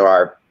 That there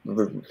are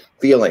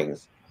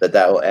feelings that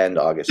will end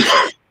August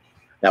 1st.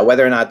 Now,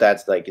 whether or not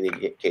that's like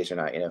the case or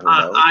not, you know, who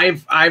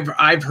knows?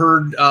 I've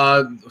heard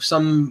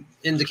some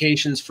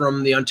indications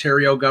from the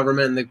Ontario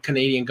government and the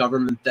Canadian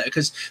government that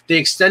because they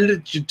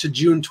extended it to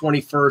June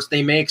 21st,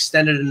 they may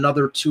extend it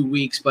another 2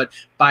 weeks, but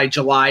by the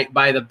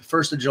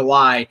 1st of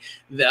July,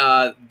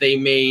 they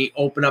may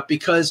open up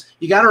because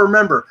you got to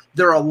remember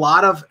there are a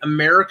lot of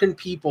American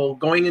people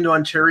going into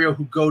Ontario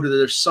who go to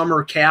their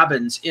summer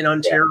cabins in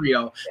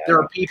Ontario. Yeah.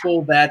 There are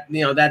people that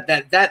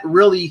that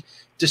really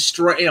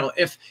destroy. You know,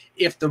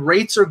 if the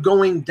rates are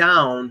going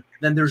down,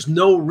 then there's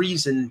no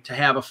reason to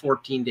have a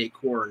 14-day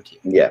quarantine.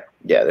 Yeah,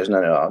 there's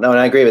none at all. No, and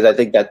I agree with that. I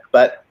think that,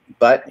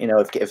 but you know,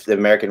 if the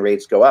American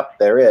rates go up,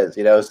 there is,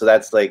 you know, so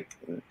that's like,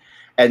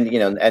 and you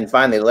know, and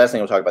finally, the last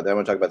thing we'll talk about, I don't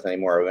want to talk about this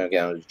anymore. We're going to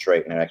get on to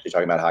Detroit and actually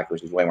talking about hockey,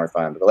 which is way more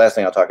fun. But the last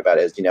thing I'll talk about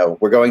is, you know,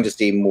 we're going to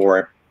see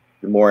more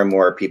and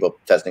more people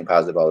testing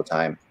positive all the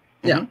time.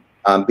 Yeah.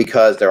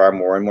 Because there are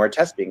more and more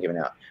tests being given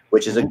out,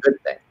 which is a good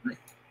thing.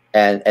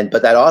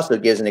 But that also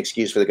gives an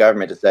excuse for the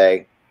government to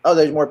say, oh,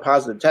 there's more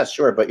positive tests,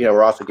 sure, but you know,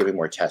 we're also giving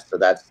more tests,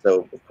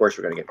 so of course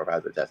we're going to get more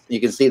positive tests.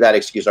 You can see that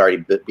excuse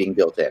already being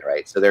built in,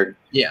 right? So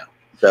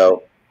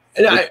so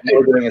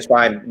we're doing is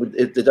fine.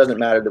 It doesn't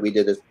matter that we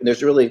did this.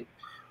 There's really,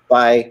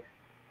 by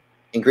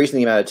increasing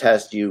the amount of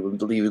tests,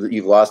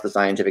 you've lost the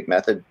scientific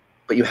method,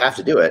 but you have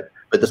to do it.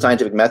 But the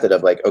scientific method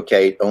of like,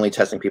 okay, only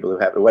testing people who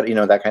have what, you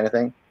know, that kind of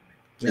thing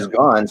is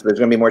gone. So there's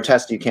going to be more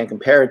tests. You can't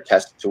compare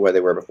tests to where they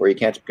were before. You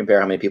can't compare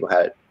how many people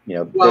had it. You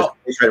know, there's a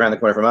place right around the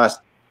corner from us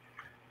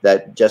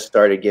that just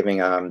started giving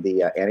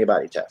the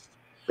antibody test.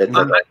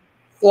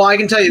 Well, I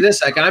can tell you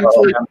this, I'm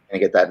fully going to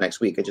get that next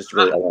week. I just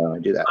really don't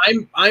want to do that.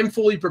 I'm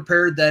fully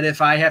prepared that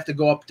if I have to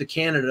go up to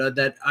Canada,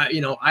 that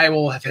I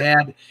will have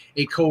had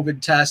a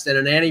COVID test and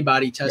an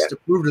antibody test to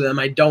prove to them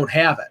I don't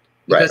have it,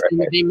 because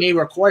they may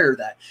require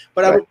that.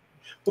 But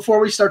before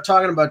we start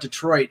talking about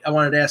Detroit, I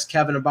wanted to ask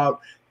Kevin about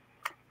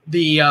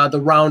the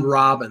round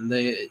robin.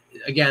 The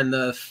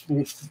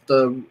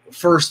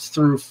first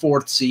through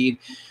fourth seed.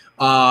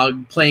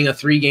 Playing a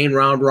 3-game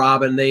round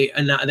robin. They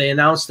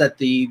announced that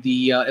the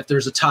if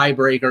there's a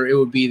tiebreaker, it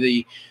would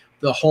be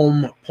the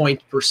home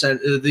point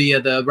percent,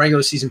 the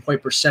regular season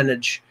point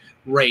percentage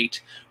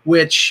rate.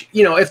 Which,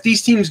 you know, if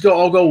these teams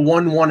all go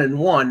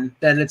 1-1-1,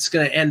 then it's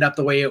going to end up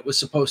the way it was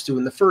supposed to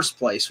in the first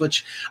place.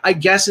 Which I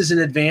guess is an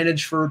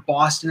advantage for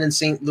Boston and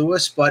St.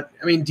 Louis. But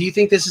I mean, do you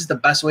think this is the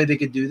best way they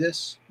could do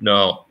this?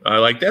 No,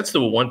 that's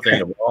the one thing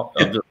of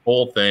this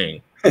whole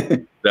thing.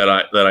 that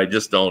I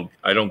just don't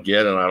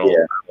get, and I don't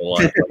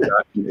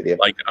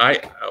like.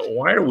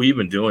 Why are we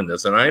even doing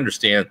this? And I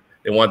understand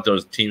want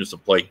those teams to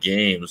play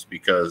games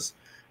because,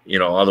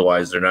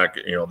 otherwise they're not,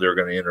 they're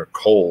going to enter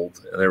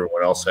cold and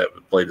everyone else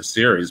haven't played a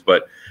series.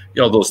 But,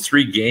 those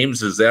 3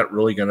 games, is that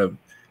really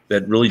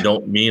that really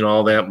don't mean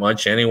all that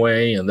much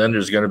anyway? And then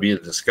there's going to be a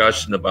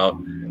discussion about,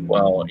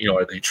 well,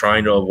 are they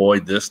trying to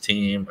avoid this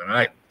team? And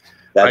I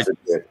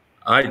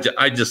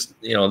just,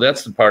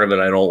 that's the part of it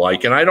I don't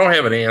like. And I don't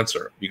have an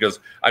answer because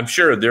I'm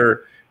sure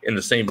they're in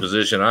the same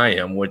position I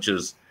am, which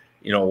is,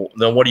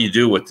 then what do you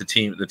do with the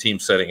team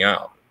setting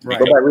out? Right.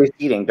 But by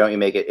reseeding, don't you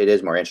make it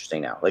is more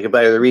interesting now? Like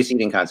by the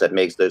reseeding concept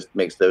makes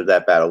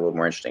that battle a little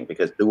more interesting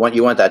because you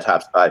want that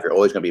top spot if you're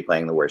always going to be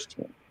playing the worst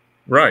team.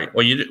 Right.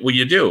 Well,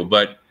 you do,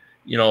 but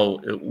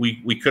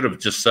we could have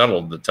just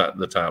settled the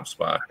top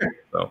spot.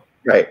 So.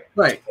 Right.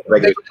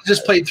 They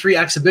just played 3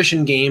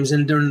 exhibition games,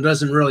 and it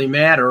doesn't really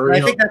matter.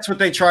 I think that's what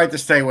they tried to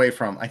stay away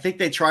from. I think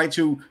they tried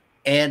to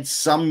add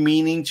some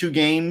meaning to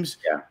games,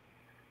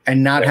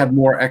 and not have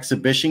more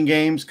exhibition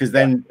games because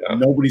then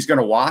nobody's going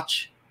to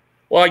watch.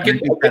 Well, I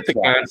get the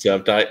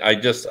concept. I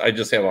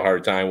just have a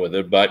hard time with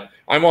it, but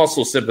I'm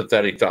also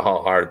sympathetic to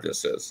how hard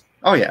this is.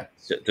 Oh yeah,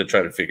 to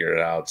try to figure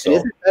it out. So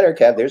is it better,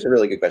 Kev? There's a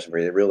really good question for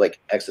you. A real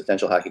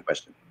existential hockey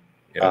question.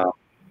 Yeah.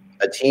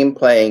 A team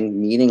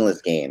playing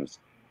meaningless games,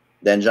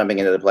 then jumping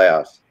into the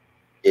playoffs,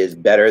 is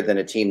better than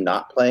a team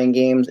not playing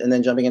games and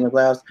then jumping into the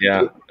playoffs.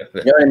 Yeah, you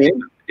know what I mean?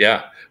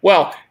 Yeah.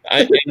 Well,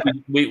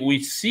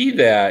 we see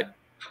that.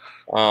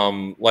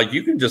 Like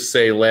you can just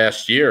say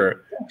last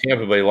year,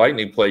 Tampa Bay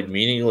Lightning played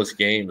meaningless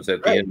games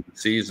at the end of the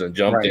season,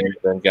 jumped in, and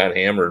then got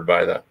hammered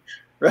by the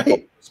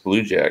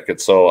Blue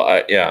Jackets. So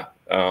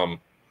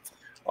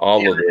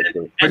all of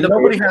this. And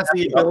nobody has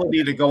the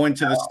ability to go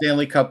into the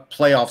Stanley Cup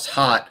playoffs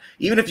hot.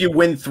 Even if you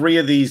win 3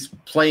 of these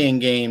playing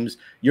games,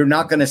 you're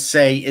not going to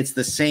say it's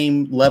the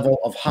same level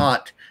of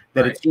hot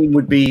that a team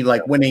would be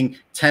like winning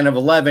 10 of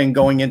 11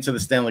 going into the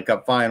Stanley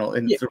Cup final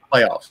in the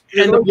playoffs.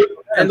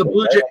 And the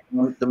Blue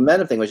Jackets, the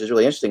men thing, which is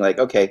really interesting. Like,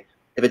 okay,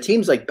 if a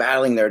team's like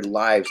battling their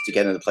lives to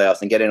get into the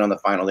playoffs and get in on the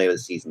final day of the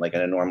season, like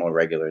in a normal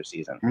regular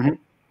season,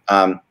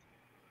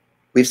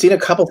 we've seen a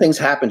couple things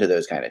happen to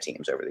those kind of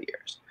teams over the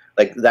years.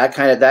 Like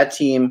that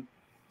team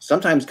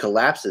sometimes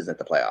collapses at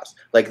the playoffs.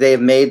 Like they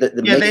have made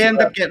they end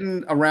up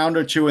getting a round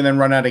or 2 and then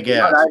run out of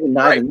gas.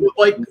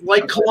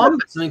 Like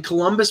Columbus. I mean,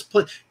 Columbus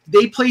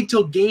they played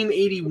till game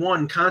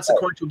 81,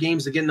 consequential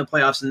games to get in the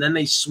playoffs, and then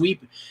they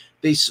sweep.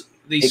 It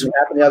can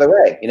happen the other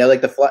way.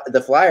 Like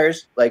the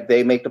Flyers, like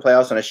they make the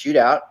playoffs on a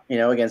shootout,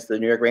 against the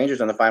New York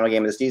Rangers on the final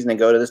game of the season and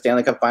go to the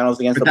Stanley Cup Finals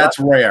against the Bucks. That's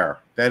rare.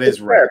 That is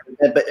rare.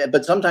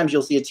 But sometimes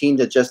you'll see a team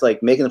that just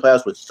like making the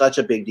playoffs was such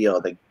a big deal.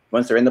 Like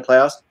once they're in the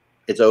playoffs,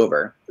 it's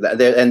over,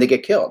 and they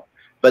get killed.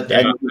 But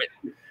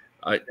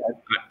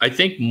I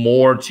think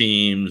more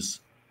teams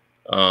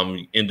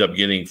end up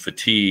getting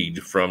fatigued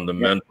from the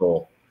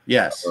mental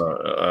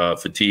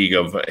fatigue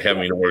of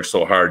having to work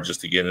so hard just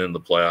to get into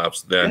the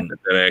playoffs than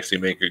actually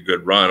make a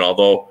good run.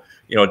 Although,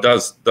 it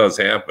does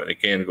happen.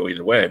 It can go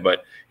either way.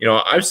 But,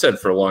 I've said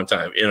for a long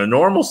time, in a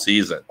normal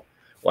season,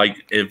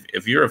 like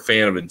if you're a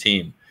fan of a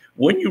team,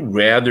 wouldn't you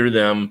rather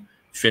them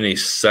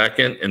finish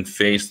second and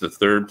face the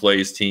third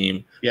place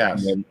team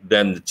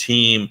than the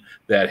team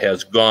that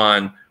has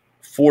gone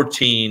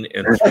 14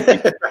 and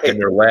 3 in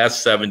their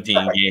last 17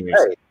 games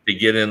to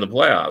get in the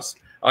playoffs?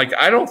 Like,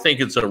 I don't think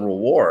it's a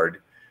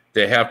reward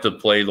to have to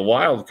play the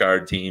wild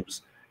card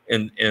teams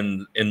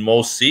in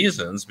most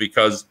seasons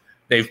because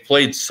they've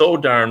played so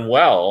darn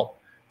well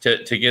to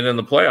get in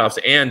the playoffs.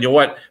 And you know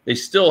what? They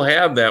still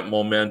have that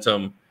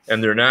momentum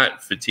and they're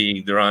not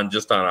fatigued. They're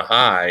just on a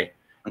high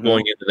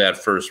going into that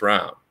first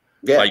round.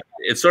 Yeah. Like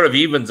it sort of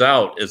evens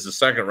out as the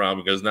second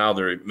round because now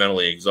they're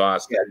mentally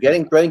exhausted. Yeah,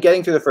 getting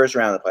through the first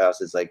round of the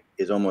playoffs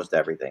is almost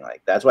everything.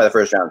 Like that's why the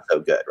first round is so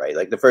good, right?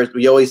 Like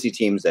we always see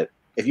teams that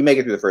if you make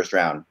it through the first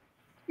round,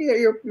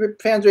 your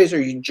fans base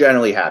are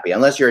generally happy,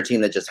 unless you're a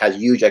team that just has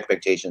huge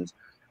expectations.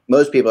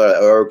 Most people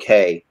are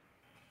okay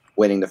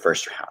winning the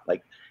first round.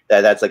 Like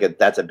that's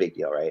a big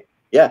deal, right?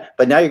 Yeah,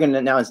 but now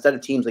instead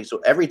of teams so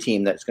every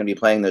team that's going to be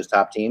playing those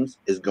top teams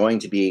is going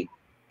to be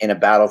in a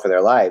battle for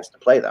their lives to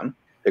play them.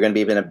 They're going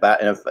to be in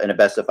a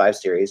best of 5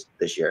 series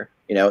this year.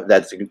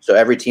 So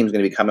every team's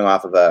going to be coming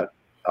off of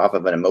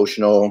an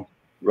emotional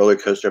roller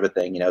coaster of a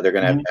thing. They're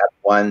going to have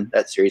won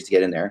that series to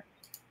get in there.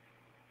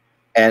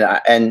 And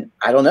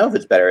I don't know if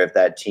it's better if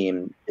that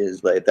team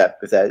is like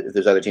if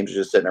there's other teams are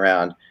just sitting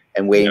around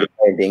and waiting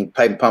and being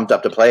pumped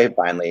up to play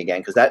finally again,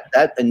 because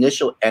that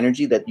initial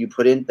energy that you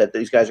put in that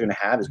these guys are going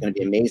to have is going to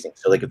be amazing.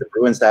 So like if the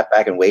Bruins sat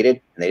back and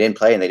waited and they didn't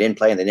play and they didn't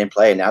play and they didn't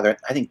play and now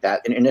I think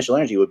that initial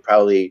energy would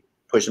probably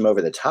push them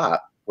over the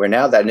top. Where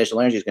now that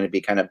initial energy is going to be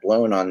kind of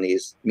blown on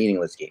these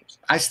meaningless games.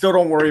 I still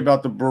don't worry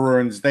about the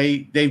Bruins.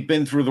 They've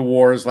been through the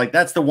wars. Like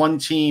that's the one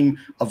team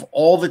of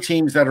all the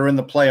teams that are in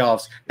the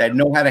playoffs that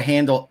know how to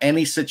handle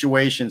any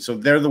situation. So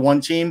they're the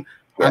one team.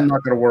 I'm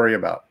not going to worry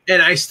about.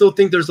 And I still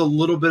think there's a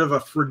little bit of a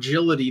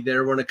fragility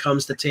there when it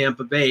comes to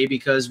Tampa Bay,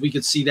 because we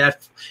could see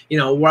that,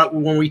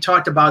 when we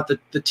talked about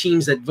the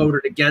teams that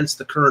voted against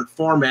the current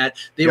format,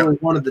 they were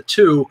one of the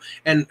two.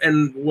 And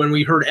when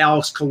we heard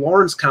Alex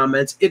Killorn's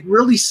comments, it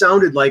really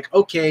sounded like,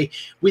 okay,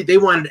 they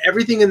wanted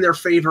everything in their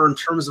favor in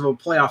terms of a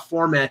playoff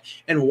format.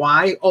 And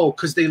why? Oh,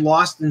 because they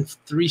lost in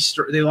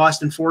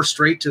 4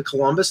 straight to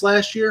Columbus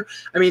last year.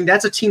 I mean,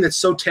 that's a team that's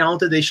so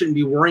talented. They shouldn't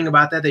be worrying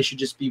about that. They should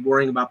just be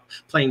worrying about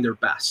playing their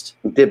best.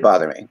 It did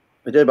bother me.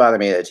 It did bother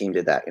me that a team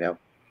did that,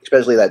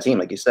 especially that team,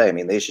 like you say. I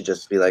mean, they should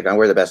just be like,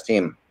 we're the best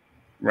team.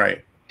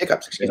 Right.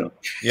 Hiccups, excuse me.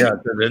 Yeah.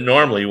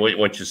 Normally,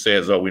 what you say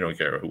is, we don't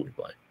care who we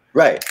play.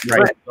 Right.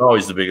 It's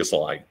always the biggest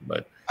lie.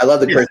 But I love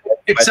the person.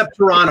 Except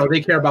Toronto.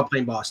 They care about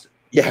playing Boston.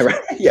 Yeah,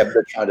 right. Yeah,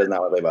 but Toronto does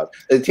not want to play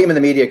Boston. The team in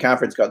the media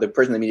conference call, the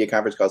person in the media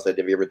conference call said,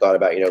 have you ever thought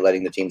about,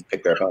 letting the teams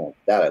pick their opponent?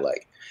 That I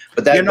like.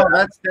 But that's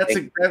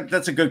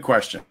a good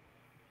question.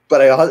 But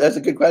that's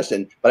a good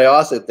question. But I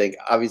also think,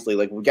 obviously,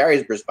 like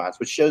Gary's response,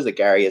 which shows that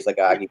Gary is like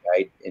a hockey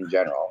guy in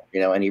general,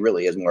 and he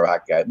really is more a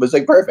hockey guy, was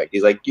like perfect.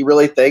 He's like, you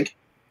really think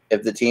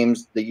if the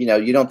teams,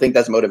 you don't think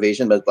that's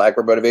motivation, but it's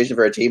Blackbird motivation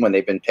for a team when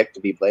they've been picked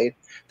to be played?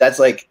 That's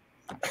like,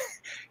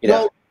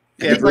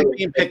 it's like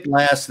being picked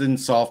last in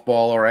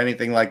softball or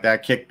anything like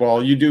that,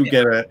 kickball. You do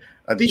get a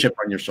chip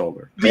on your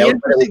shoulder. It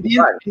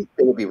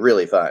would be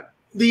really fun.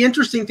 The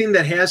interesting thing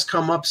that has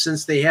come up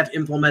since they have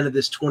implemented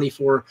this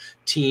 24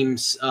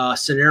 teams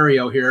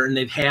scenario here, and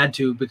they've had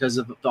to because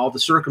of all the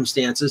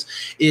circumstances,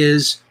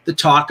 is the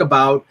talk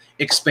about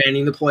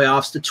expanding the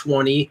playoffs to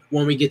 20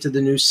 when we get to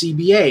the new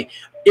CBA.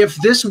 If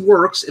this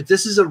works, if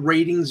this is a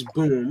ratings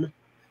boom,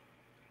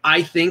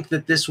 I think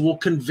that this will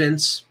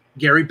convince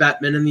Gary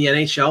Bettman and the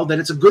NHL that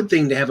it's a good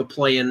thing to have a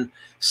play-in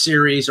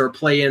series or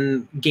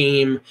play-in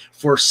game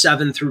for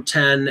 7 through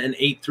 10 and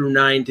 8 through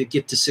 9 to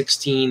get to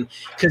 16,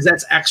 because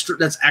that's extra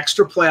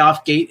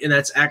playoff gate, and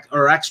that's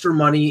extra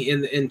money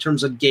in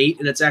terms of gate,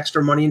 and it's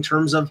extra money in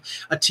terms of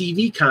a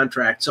TV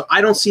contract. So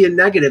I don't see a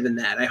negative in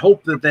that. I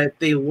hope that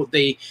they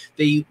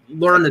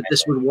learn that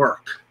this would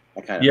work.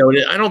 Yeah,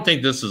 I don't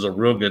think this is a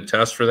real good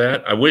test for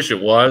that. I wish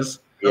it was.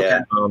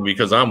 Yeah.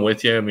 Because I'm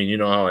with you. I mean, you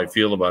know how I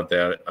feel about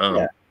that.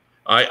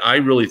 I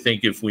really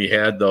think if we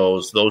had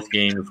those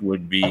games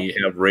would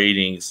have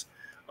ratings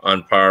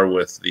on par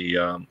with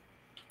the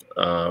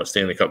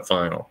Stanley Cup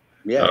Final.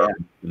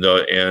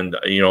 It's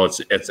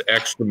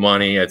extra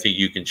money. I think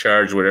you can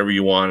charge whatever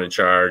you want to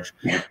charge,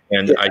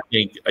 and I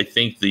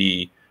think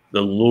the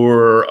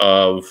lure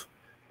of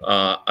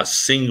a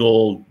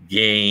single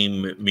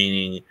game,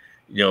 meaning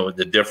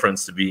the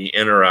difference to be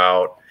in or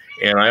out,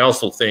 and I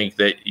also think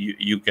that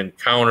you can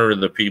counter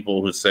the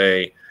people who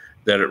say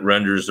that it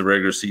renders the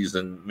regular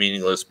season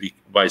meaningless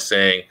by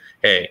saying,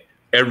 hey,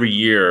 every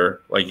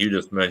year, like you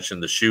just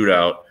mentioned, the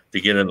shootout to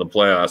get in the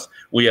playoffs,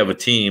 we have a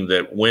team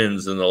that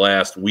wins in the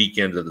last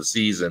weekend of the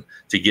season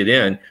to get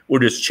in. We're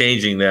just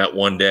changing that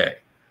one day.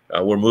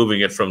 We're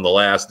moving it from the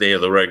last day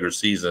of the regular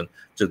season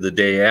to the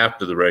day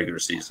after the regular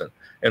season.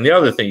 And the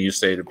other thing you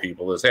say to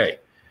people is, hey,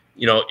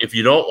 if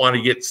you don't want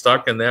to get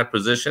stuck in that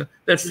position,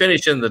 then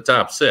finish in the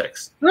top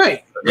 6.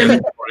 Right.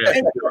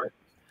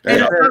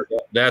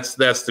 That's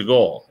the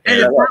goal.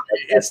 And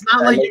it's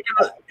not like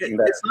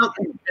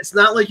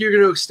you're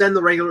going to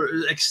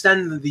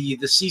extend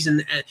the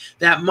season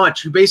that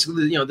much. You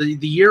basically,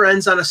 the year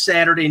ends on a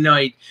Saturday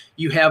night.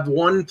 You have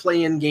one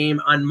play-in game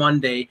on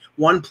Monday,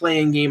 one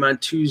play-in game on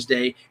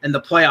Tuesday, and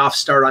the playoffs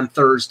start on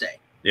Thursday.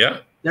 Yeah,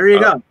 there you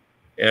go.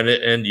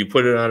 And you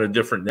put it on a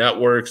different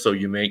network, so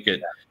you make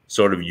it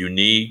sort of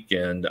unique,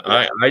 and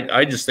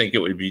I just think it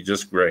would be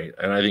just great.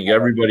 And I think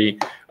everybody,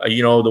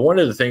 one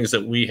of the things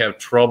that we have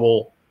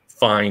trouble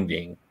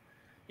finding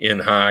in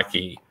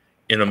hockey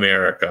in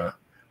America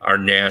are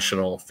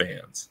national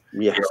fans.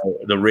 Yeah.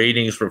 The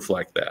ratings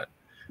reflect that.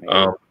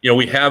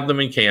 We have them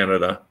in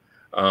Canada,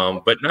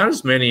 but not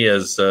as many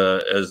as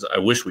I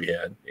wish we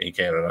had in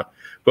Canada.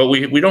 But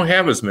we don't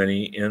have as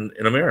many in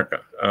America,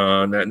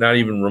 not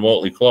even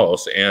remotely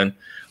close. And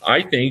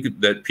I think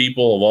that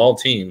people of all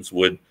teams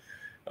would,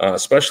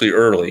 especially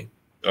early,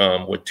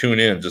 would tune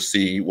in to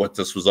see what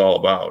this was all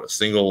about, a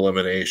single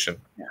elimination,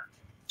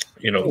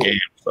 game.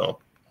 So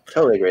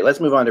totally agree. Let's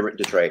move on to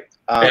Detroit.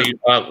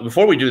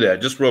 Before we do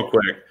that, just real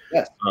quick,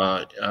 yes.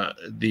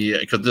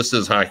 Because this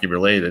is hockey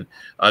related,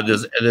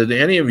 did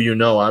any of you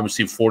know,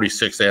 obviously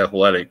 46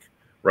 athletic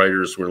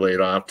writers were laid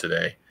off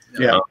today.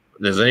 Yeah.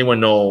 Does anyone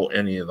know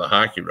any of the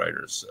hockey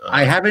writers?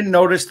 I haven't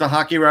noticed the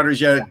hockey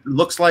writers yet. It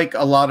looks like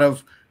a lot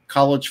of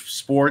college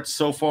sports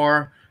so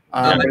far.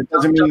 But it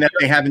doesn't mean that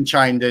they haven't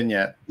chimed in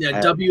yet. Yeah,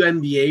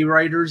 WNBA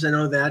writers, I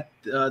know that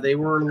they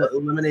were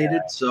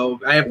eliminated. So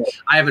I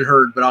haven't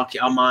heard, but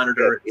I'll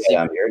monitor it.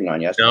 Yeah, I'm hearing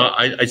on yesterday. No,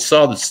 I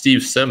saw that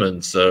Steve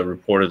Simmons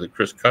reported that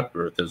Chris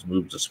Cutbirth has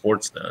moved to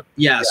Sportsnet.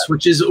 Yes,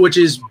 which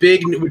is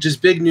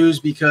big news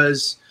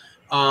because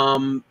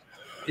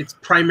it's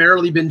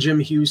primarily been Jim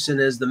Houston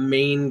as the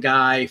main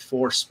guy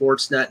for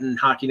Sportsnet and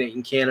Hockey Night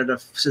in Canada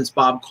since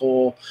Bob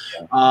Cole,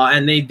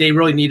 and they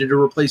really needed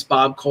to replace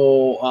Bob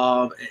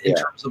Cole in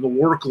terms of a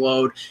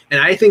workload. And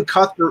I think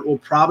Cuthbert will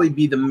probably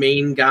be the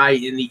main guy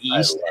in the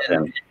East,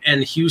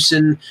 and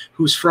Houston,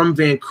 who's from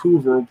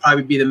Vancouver, will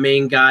probably be the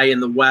main guy in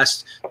the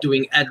West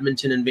doing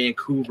Edmonton and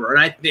Vancouver. And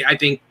I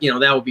think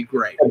that would be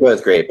great. They're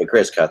both great, but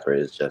Chris Cuthbert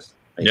is just.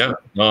 Yeah,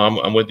 no,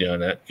 I'm with you on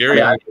that. Gary,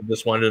 I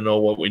just wanted to know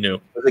what we knew.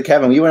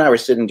 Kevin, you and I were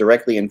sitting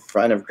directly in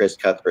front of Chris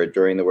Cuthbert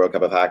during the World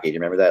Cup of Hockey. Do you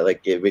remember that?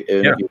 Like,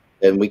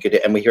 and we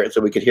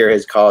could hear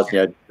his calls,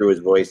 through his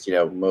voice,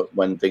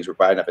 when things were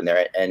quiet enough in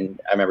there. And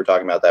I remember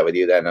talking about that with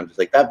you then. And I'm just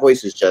like, that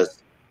voice is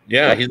just.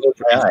 Yeah, he's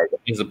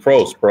a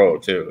pro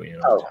too.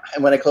 Oh,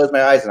 and when I close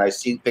my eyes and I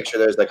picture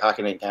those like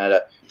Hockey Night in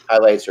Canada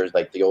highlights or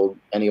like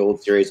any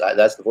old series,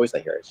 that's the voice I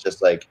hear. It's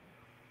just like,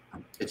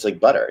 it's like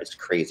butter. It's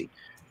crazy.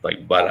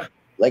 Like butter.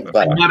 Like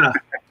butter.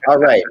 All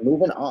right,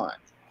 moving on.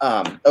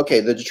 Okay,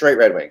 the Detroit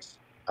Red Wings.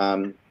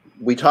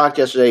 We talked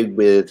yesterday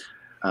with,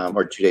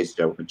 or 2 days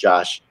ago with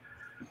Josh.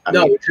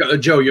 Joe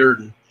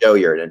Yerdon. Joe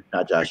Yerdon,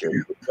 not Josh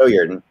Yerdon. Joe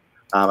Yerdon,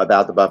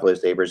 about the Buffalo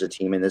Sabres, a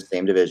team in the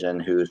same division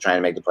who's trying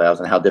to make the playoffs,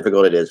 and how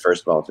difficult it is,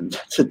 first of all,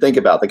 to think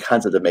about the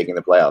concept of making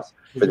the playoffs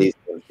for these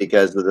teams,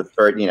 because of the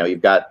third,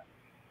 you've got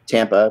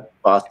Tampa,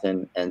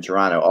 Boston, and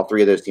Toronto. All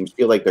three of those teams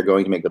feel like they're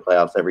going to make the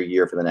playoffs every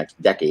year for the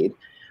next decade.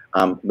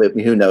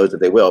 Who knows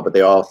if they will, but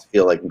they all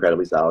feel like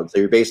incredibly solid. So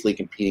you're basically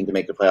competing to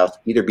make the playoffs,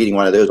 either beating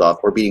one of those off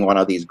or beating one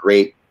of these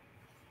great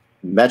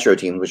Metro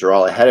teams, which are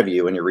all ahead of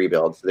you in your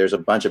rebuild. So there's a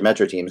bunch of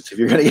Metro teams. If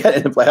you're going to get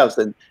in the playoffs,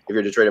 then if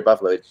you're Detroit or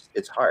Buffalo,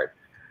 it's hard.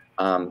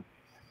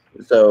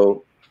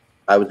 So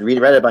I read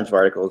a bunch of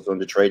articles on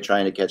Detroit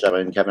trying to catch up.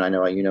 And Kevin, I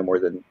know you know more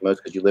than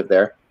most because you live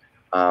there.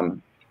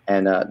 And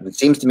it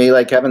seems to me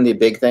like, Kevin, the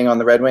big thing on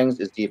the Red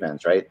Wings is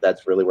defense, right?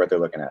 That's really what they're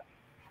looking at.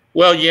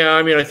 Well, yeah,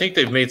 I mean, I think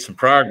they've made some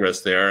progress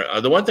there.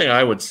 The one thing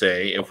I would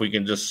say, if we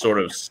can just sort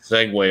of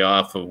segue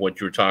off of what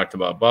you were talking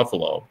about,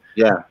 Buffalo.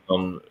 Yeah.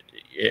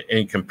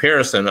 In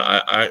comparison,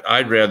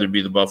 I'd rather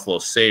be the Buffalo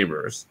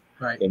Sabres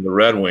than the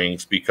Red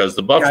Wings, because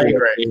the Buffalo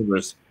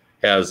Sabres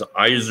has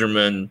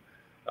Yzerman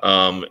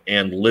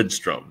and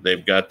Lidstrom.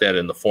 They've got that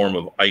in the form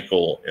of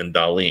Eichel and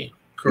Dahlin.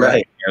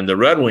 Correct. And the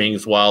Red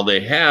Wings, while they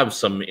have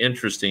some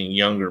interesting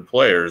younger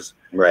players,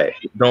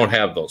 don't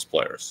have those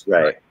players.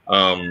 Right.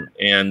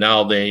 And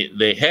now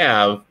they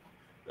have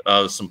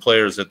some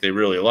players that they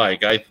really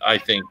like. I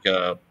think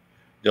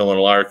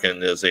Dylan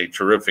Larkin is a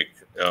terrific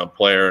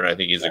player, and I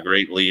think he's a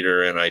great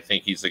leader, and I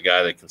think he's a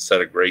guy that can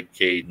set a great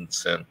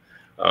cadence. And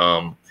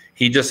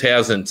he just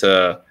hasn't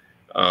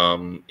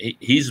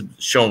he's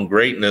shown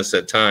greatness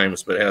at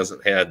times, but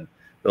hasn't had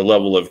the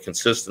level of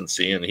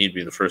consistency, and he'd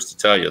be the first to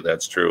tell you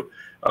that's true.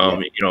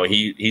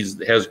 He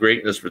has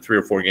greatness for 3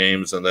 or 4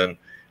 games, and then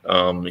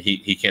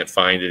he can't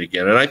find it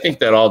again. And I think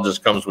that all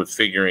just comes with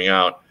figuring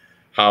out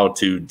how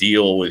to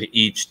deal with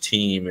each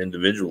team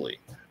individually.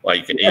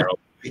 Like,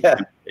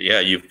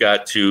 you've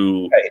got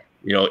to,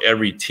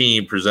 every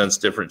team presents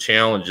different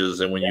challenges.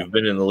 And when you've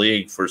been in the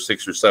league for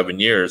 6 or 7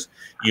 years,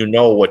 you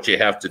know what you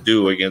have to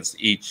do against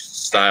each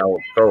style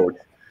of coach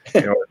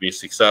in order to be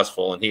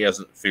successful. And he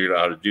hasn't figured out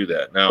how to do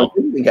that. Now,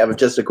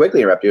 just to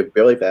quickly interrupt you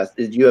really fast,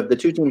 you have the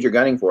 2 teams you're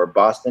gunning for,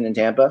 Boston and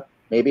Tampa,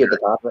 maybe at the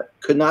top of it,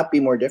 could not be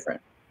more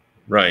different.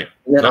 Right.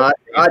 And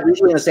then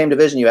usually in the same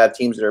division, you have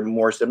teams that are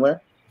more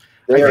similar.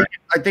 I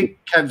think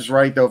Kev's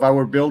right, though. If I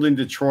were building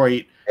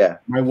Detroit,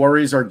 my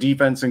worries are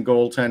defense and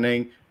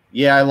goaltending.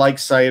 Yeah, I like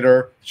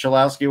Seider.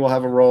 Chalowski will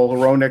have a role.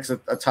 Hronik's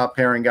a top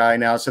pairing guy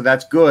now, so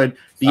that's good.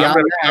 I'm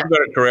going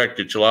to correct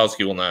you.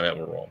 Chalowski will not have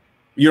a role.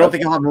 You don't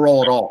think he'll have a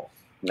role at all?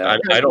 No,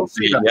 I don't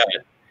see it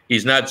yet.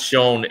 He's not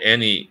shown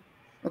anything.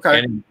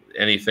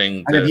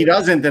 And if he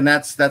doesn't, then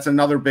that's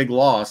another big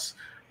loss.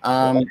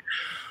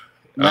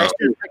 Nice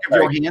to think of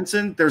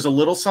Johansson. There's a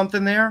little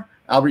something there.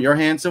 Albert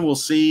Johansson, we'll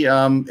see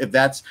if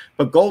that's –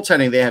 but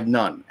goaltending, they have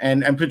none.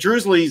 And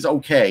Pedruzli's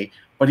okay,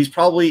 but he's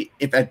probably,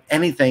 if at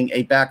anything,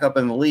 a backup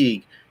in the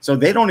league. So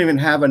they don't even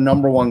have a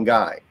number 1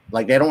 guy.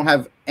 Like, they don't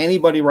have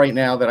anybody right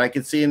now that I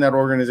could see in that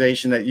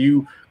organization that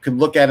you could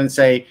look at and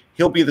say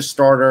he'll be the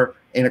starter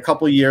in a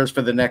couple of years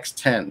for the next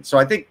 10. So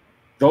I think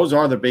those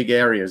are the big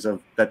areas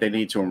that they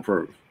need to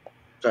improve.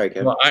 Sorry,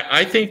 Kevin. Well,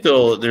 I think,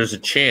 though, there's a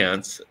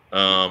chance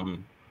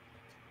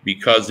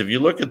because if you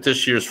look at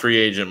this year's free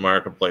agent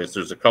marketplace,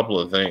 there's a couple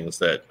of things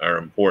that are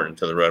important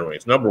to the Red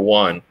Wings. Number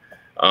one,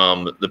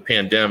 the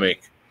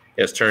pandemic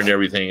has turned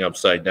everything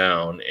upside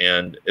down,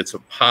 and it's a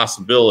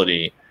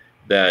possibility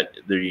that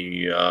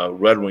the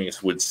Red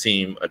Wings would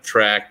seem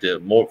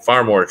attractive,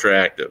 far more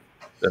attractive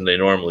than they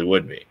normally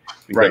would be.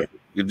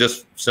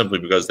 Just simply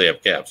because they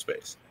have cap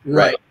space.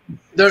 Right.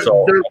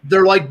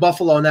 They're like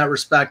Buffalo in that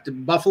respect.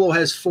 Buffalo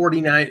has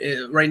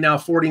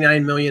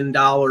 $49 million.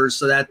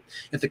 So that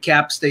if the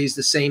cap stays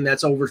the same,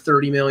 that's over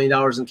 $30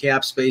 million in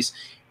cap space.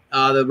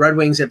 The Red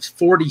Wings have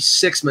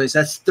 $46 million. So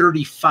that's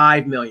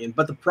 $35 million.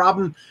 But the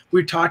problem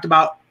we talked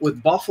about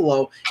with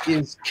Buffalo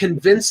is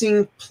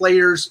convincing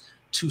players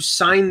to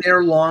sign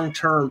their long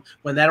term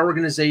when that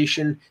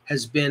organization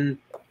has been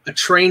a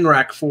train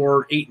wreck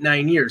for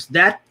 8-9 years.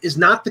 That is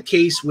not the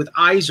case with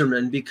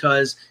Yzerman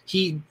because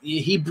he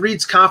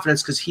breeds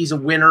confidence because he's a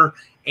winner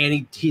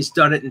and he's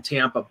done it in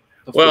Tampa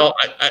before. Well,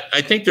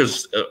 I think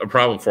there's a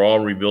problem for all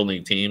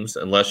rebuilding teams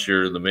unless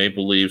you're the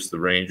Maple Leafs, the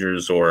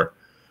Rangers, or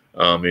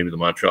maybe the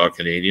Montreal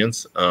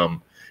Canadiens.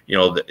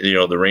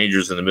 The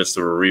Rangers in the midst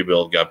of a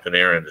rebuild got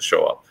Panarin to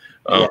show up.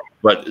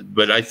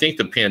 But I think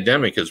the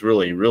pandemic has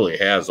really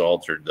has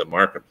altered the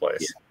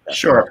marketplace. Yeah,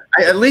 sure.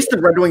 At least the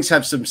Red Wings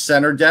have some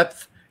center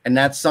depth, and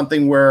that's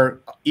something where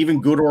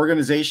even good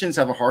organizations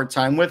have a hard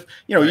time with.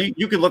 Right.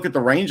 You could look at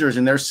the Rangers,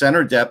 and their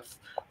center depth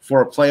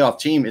for a playoff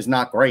team is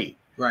not great.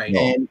 Right.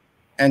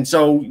 And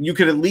so you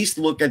could at least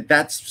look at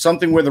that's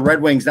something where the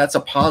Red Wings, that's a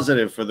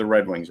positive for the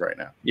Red Wings right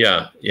now.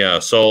 Yeah.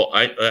 So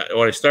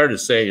what I started to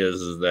say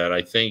is that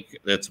I think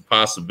that's a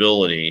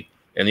possibility.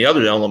 And the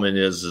other element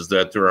is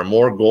that there are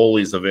more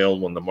goalies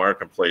available in the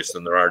marketplace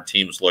than there are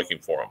teams looking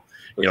for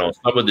them.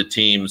 Some of the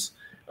teams,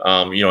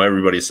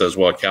 everybody says,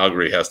 well,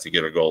 Calgary has to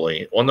get a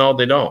goalie. Well, no,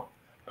 they don't.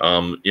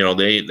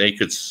 They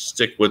could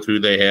stick with who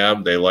they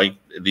have. They like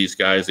these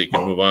guys. They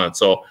can move on.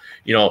 So,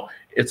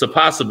 it's a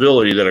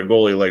possibility that a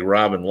goalie like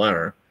Robin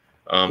Lehner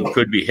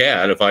could be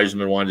had if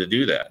Yzerman wanted to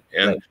do that.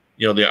 And,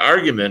 the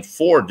argument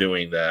for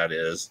doing that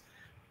is,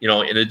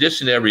 in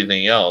addition to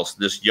everything else,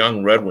 this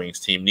young Red Wings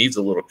team needs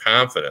a little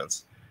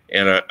confidence,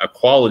 and a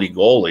quality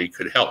goalie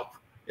could help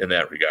in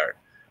that regard,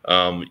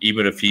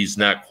 even if he's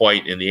not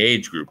quite in the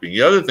age grouping.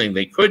 The other thing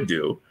they could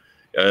do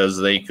is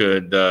they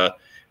could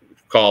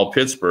call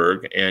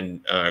Pittsburgh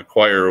and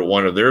acquire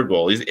one of their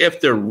goalies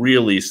if they're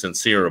really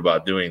sincere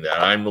about doing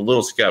that. I'm a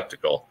little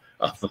skeptical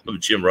of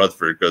Jim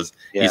Rutherford because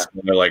he's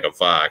like a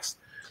fox.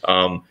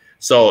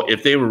 So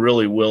if they were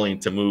really willing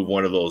to move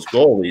one of those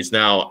goalies,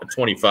 now a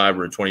 25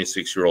 or a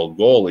 26-year-old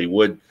goalie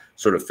would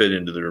sort of fit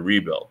into their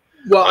rebuild.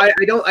 Well,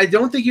 I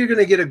don't think you're going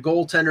to get a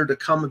goaltender to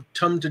come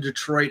to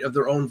Detroit of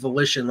their own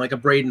volition like a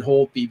Braden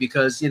Holtby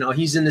because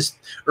he's in his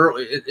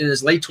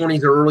late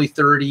 20s or early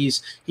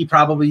 30s. He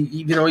probably,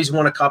 even though he's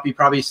won a cup, he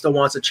probably still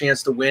wants a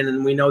chance to win,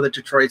 and we know that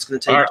Detroit's going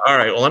to take. All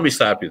right. Well, let me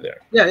stop you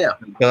there. Yeah.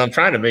 Because I'm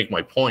trying to make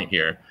my point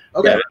here.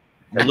 Okay.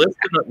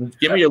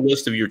 Give me a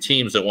list of your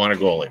teams that want a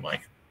goalie,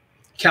 Mike.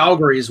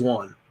 Calgary is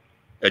one.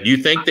 Do you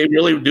think they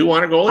really do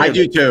want a goalie? I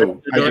do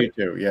too.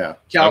 Yeah.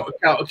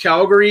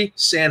 Calgary,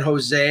 San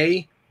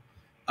Jose.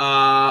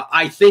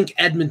 I think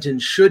Edmonton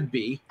should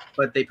be,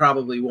 but they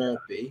probably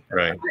won't be.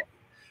 Right.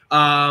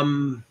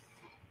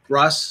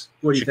 Russ,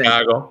 what do you think?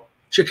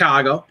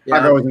 Chicago. Yeah.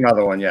 Chicago is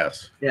another one,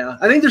 yes. Yeah.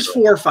 I think there's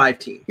 4 or 5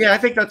 teams. Yeah, I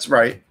think that's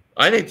right.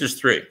 I think there's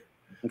 3.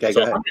 Okay,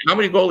 so how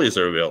many goalies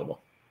are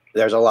available?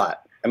 There's a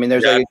lot. I mean,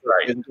 there's right.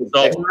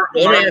 So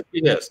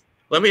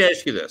let me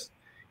ask you this.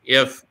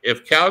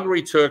 If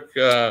Calgary took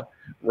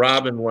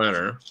Robin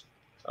Lehner,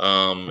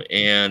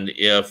 and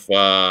if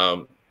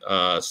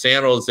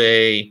San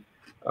Jose,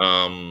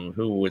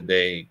 who would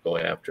they go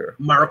after?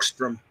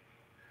 Markstrom.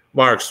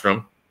 I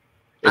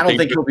don't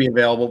think he'll be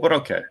available, but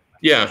okay.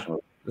 Yeah,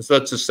 let's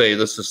just say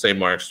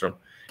Markstrom.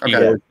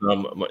 Okay.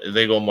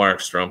 They go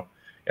Markstrom,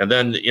 and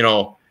then who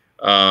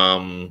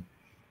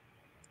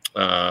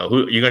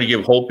you're going to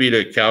give Holtby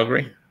to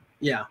Calgary?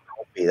 Yeah,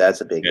 Holtby,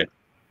 that's a big. Okay.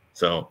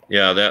 So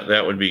yeah,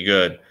 that would be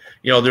good.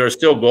 There are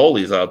still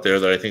goalies out there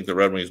that I think the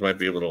Red Wings might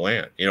be able to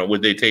land.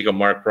 Would they take a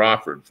Mark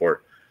Crawford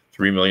for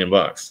 $3 million?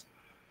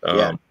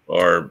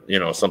 Or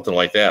something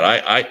like that.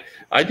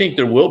 I think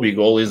there will be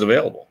goalies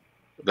available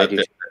that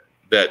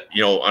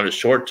on a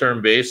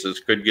short-term basis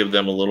could give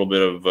them a little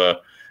bit of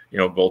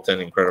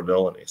goaltending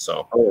credibility.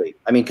 So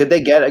I mean, could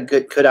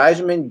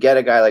Yzerman get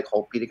a guy like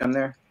Holtby to come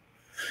there?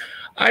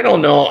 I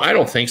don't know. I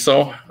don't think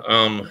so.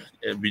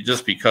 It'd be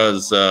just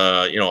because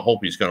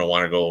Holtby's going to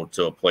want to go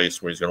to a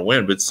place where he's going to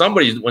win. But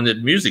when the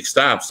music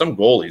stops, some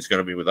goalie's going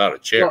to be without a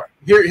chair.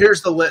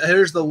 Here's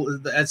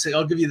the I'd say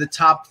I'll give you the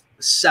top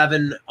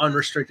 7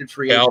 unrestricted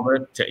free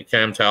agents.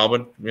 Cam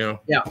Talbot, Yeah.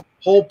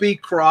 Holtby,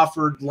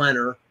 Crawford,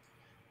 Lehner,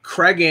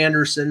 Craig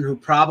Anderson, who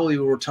probably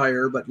will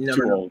retire, but you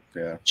never know.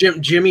 Yeah.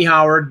 Jimmy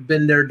Howard,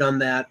 been there, done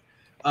that.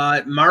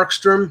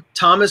 Markstrom,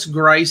 Thomas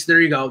Greiss. There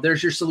you go.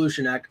 There's your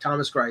solution act,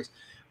 Thomas Greiss.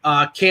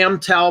 Cam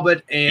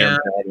Talbot and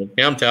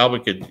Cam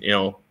Talbot could,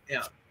 You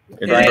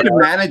could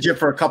manage it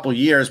for a couple of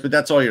years, but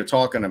that's all you're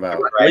talking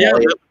about. Right. Yeah,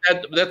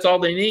 that's all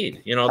they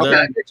need. They're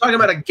talking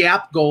about a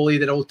gap goalie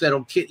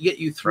that'll get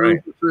you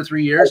through 2 or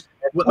 3 years.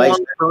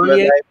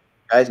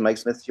 Mike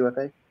Smith's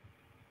UFA.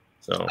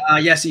 So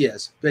yes, he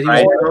is. But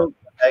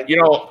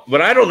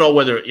but I don't know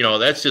whether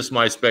that's just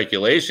my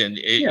speculation.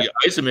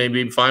 Yzerman may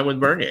be fine with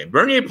Bernier.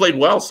 Bernier played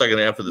well second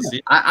half of the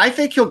season. I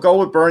think he'll go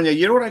with Bernier.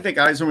 You know what I think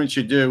Yzerman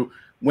should do?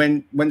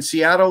 When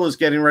Seattle is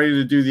getting ready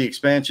to do the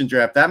expansion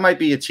draft, that might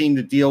be a team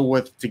to deal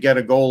with to get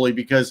a goalie,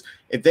 because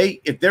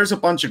if there's a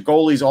bunch of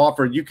goalies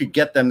offered, you could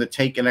get them to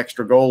take an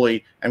extra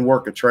goalie and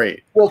work a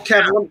trade. Well,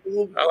 Kevin,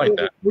 I like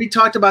that. We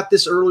talked about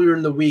this earlier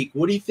in the week.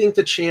 What do you think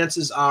the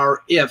chances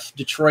are if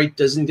Detroit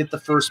doesn't get the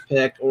first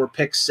pick or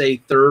picks, say,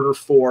 3rd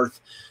or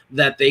 4th,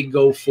 that they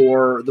go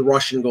for the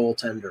Russian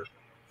goaltender?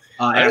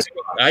 I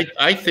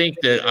think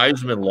that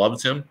Yzerman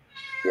loves him.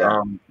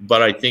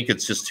 But I think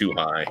it's just too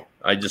high.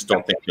 I just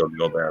don't think he'll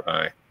go that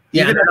high.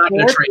 Yeah, Even they're not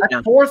going to trade at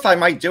him. fourth, I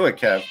might do it,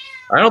 Kev.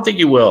 I don't think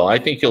he will. I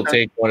think he'll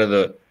take one of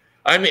the.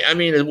 I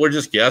mean, we're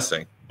just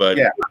guessing, but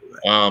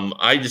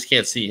I just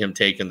can't see him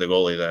taking the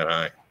goalie that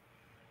high.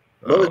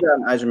 What was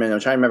Yzerman? I'm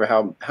trying to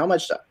remember how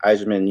much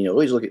Yzerman.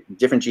 Always look at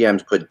different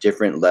GMs put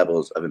different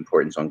levels of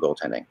importance on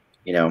goaltending.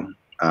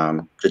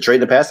 Detroit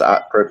in the past,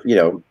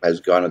 has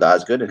gone with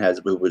Osgood and I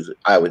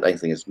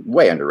think is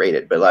way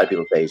underrated. But a lot of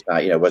people say he's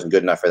not. Wasn't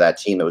good enough for that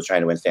team that was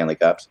trying to win Stanley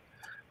Cups.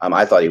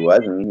 I thought he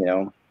was,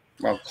 and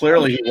well,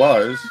 clearly he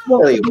was.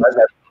 Clearly he was,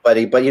 but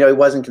he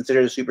wasn't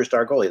considered a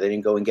superstar goalie. They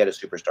didn't go and get a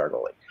superstar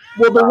goalie.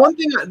 Well,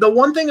 the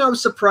one thing I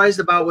was surprised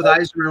about with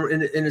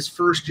Yzerman in his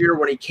first year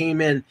when he came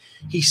in,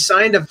 he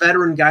signed a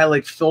veteran guy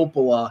like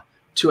Filppula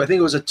to, I think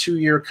it was a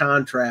 2-year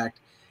contract.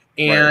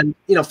 And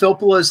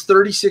Filppula is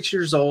 36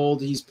 years old.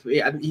 He's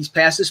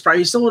past his prime.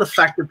 He's still an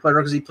effective player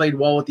because he played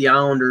well with the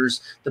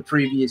Islanders the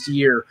previous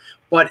year.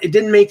 But it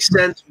didn't make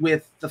sense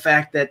with the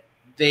fact that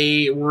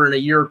they were in a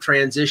year of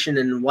transition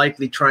and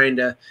likely trying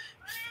to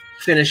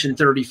finish in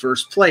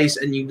 31st place,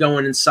 and you go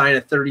in and sign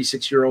a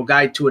 36-year-old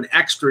guy to an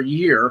extra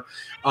year,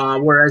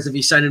 whereas if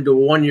you signed him to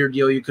a 1-year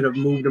deal, you could have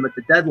moved him at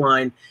the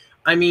deadline.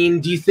 I mean,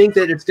 do you think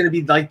that it's going to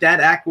be like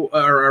that,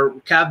 or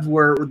Kev,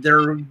 where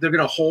they're going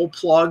to whole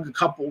plug a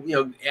couple,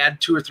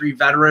 add 2 or 3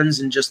 veterans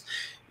and just,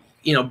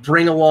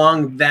 bring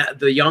along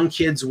the young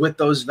kids with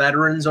those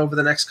veterans over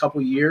the next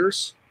couple of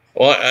years?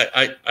 Well,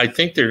 I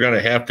think they're going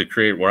to have to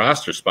create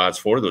roster spots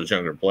for those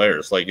younger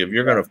players. Like if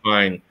you're going to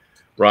find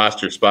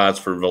roster spots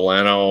for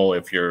Veleno,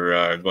 if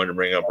you're going to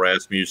bring up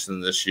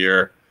Rasmussen this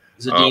year,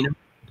 Zadina.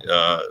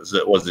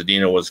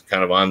 Zadina was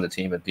kind of on the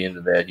team at the end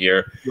of that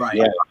year.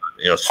 Right.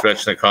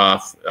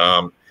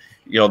 Svechnikov,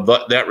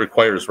 that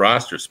requires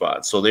roster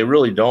spots. So they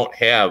really don't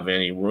have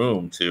any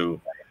room to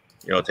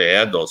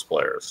add those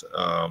players.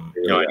 I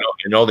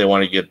know they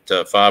want to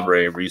get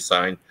Fabre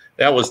re-signed.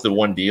 That was the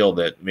one deal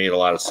that made a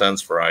lot of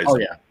sense for Isaac. Oh,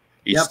 yeah.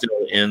 He's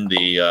still in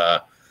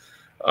the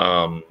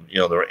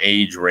their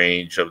age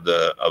range of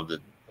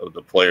the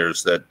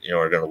players that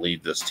are going to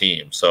lead this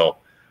team. So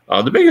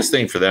the biggest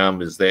thing for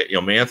them is that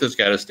Mantha's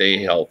got to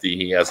stay healthy.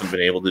 He hasn't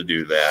been able to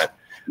do that.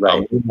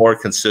 Right. More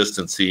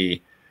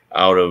consistency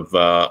out of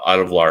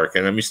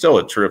Larkin. I mean, he's still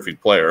a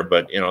terrific player,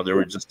 but there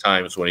were just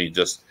times when he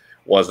just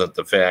wasn't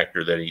the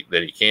factor that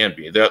he can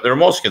be. Their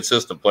most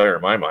consistent player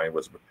in my mind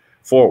was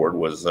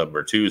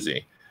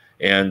Bertuzzi,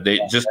 and they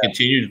just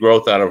continued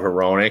growth out of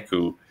Hronek,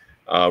 who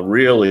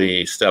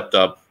really stepped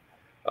up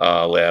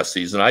last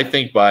season. I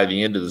think by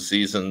the end of the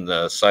season,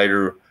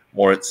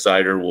 Moritz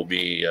Seider will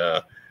be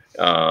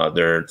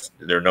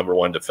their number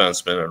 1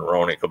 defenseman, and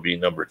Hronek will be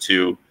number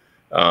 2.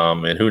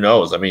 And who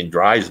knows? I mean,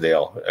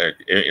 Drysdale,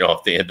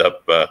 if they end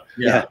up at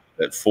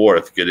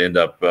 4th, could end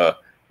up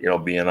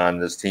being on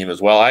this team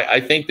as well. I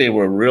think they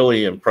were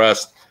really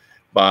impressed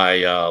by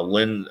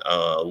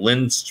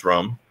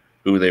Lindstrom,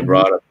 who they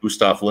brought up,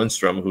 Gustav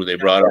Lindstrom, who they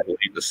brought up late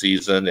in the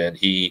season, and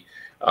he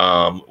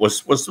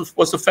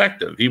was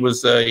effective. He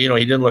was, he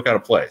didn't look out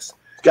of place.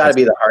 It's got to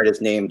be the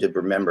hardest name to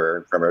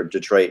remember from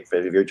Detroit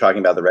if you're talking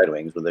about the Red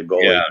Wings with a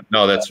goalie. Yeah,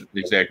 no, that's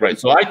exactly right.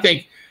 So I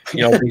think,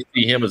 we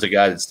see him as a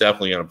guy that's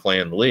definitely going to play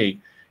in the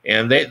league,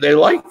 and they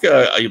like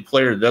a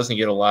player that doesn't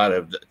get a lot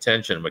of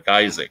attention,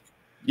 McIsaac.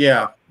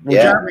 Yeah,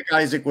 Jared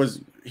McIsaac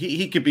was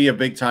he could be a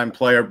big time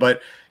player,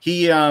 but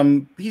he's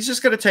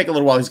just going to take a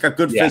little while. He's got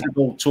good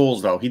physical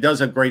tools, though. He does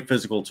have great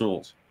physical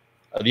tools.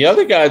 The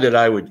other guy that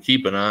I would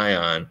keep an eye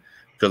on,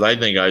 because I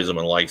think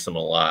Yzerman likes him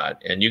a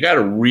lot, and you got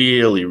to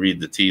really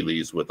read the tea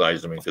leaves with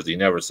Yzerman because he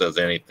never says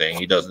anything.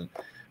 He doesn't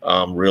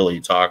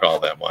really talk all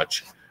that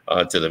much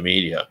to the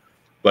media.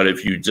 But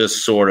if you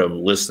just sort of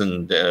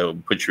listen,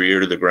 put your ear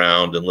to the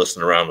ground and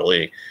listen around the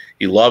league,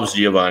 he loves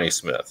Giovanni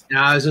Smith.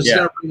 Yeah, I was just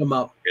going to bring him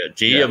up. Yeah,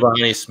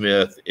 Giovanni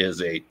Smith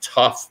is a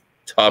tough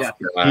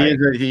guy.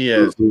 He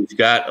is. Who's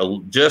got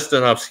just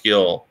enough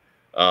skill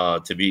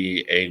to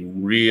be a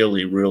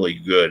really, really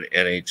good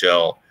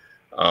NHL,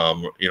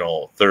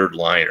 third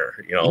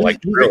liner. He's a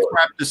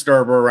crap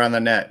disturber around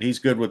the net. He's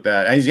good with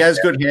that. And he has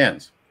good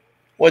hands.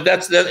 Well,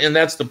 that's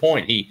the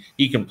point.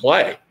 He can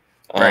play.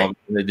 Right.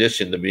 In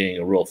addition to being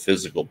a real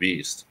physical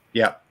beast.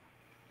 Yeah.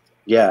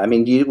 Yeah. I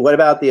mean, what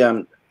about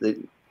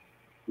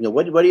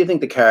what do you think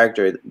the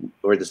character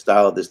or the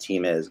style of this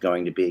team is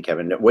going to be,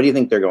 Kevin? What do you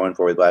think they're going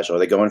for with Blashill? Are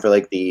they going for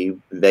like the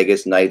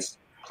Vegas Knights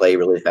play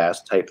really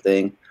fast type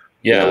thing?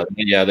 Yeah.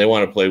 They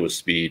want to play with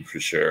speed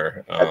for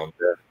sure. And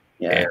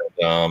they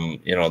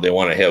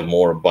want to have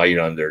more bite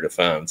on their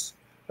defense.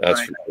 That's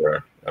for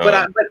sure.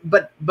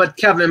 But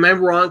Kevin, am I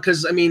wrong?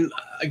 Because I mean,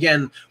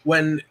 again,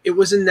 when it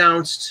was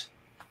announced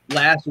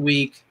last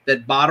week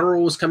that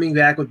Botterill was coming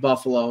back with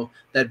Buffalo,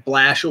 that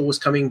Blashill was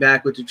coming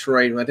back with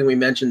Detroit, and I think we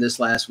mentioned this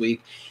last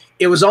week,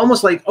 it was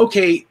almost like,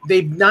 okay,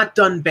 they've not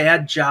done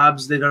bad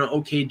jobs, they've done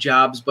okay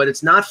jobs, but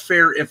it's not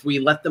fair if we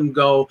let them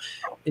go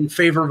in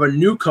favor of a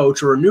new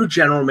coach or a new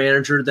general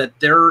manager that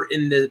they're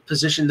in the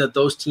position that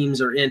those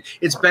teams are in.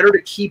 It's better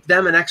to keep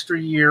them an extra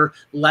year,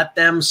 let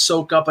them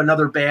soak up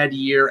another bad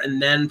year,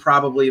 and then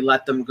probably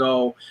let them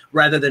go,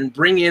 rather than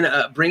bring in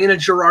a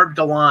Gerard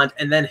Gallant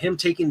and then him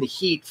taking the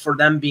heat for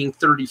them being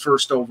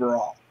 31st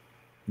overall.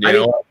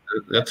 Yeah,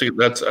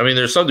 that's. I mean,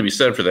 there's something to be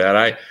said for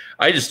that.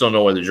 I just don't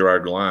know whether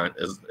Gerard Gallant,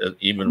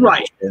 even with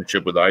his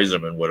friendship with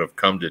Yzerman, would have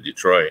come to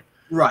Detroit.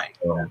 Right.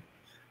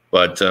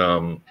 But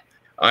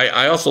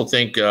I also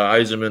think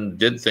Yzerman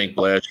did think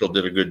Blashill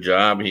did a good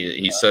job.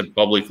 He said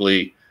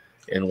publicly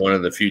in one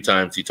of the few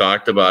times he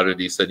talked about it,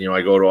 he said,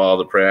 I go to all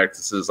the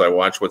practices, I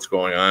watch what's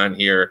going on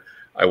here,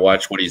 I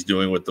watch what he's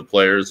doing with the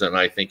players, and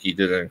I think he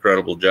did an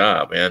incredible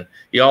job. And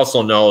he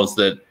also knows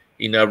that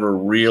he never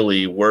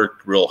really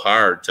worked real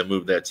hard to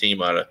move that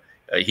team out of,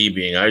 he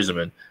being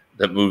Yzerman,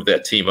 that moved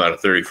that team out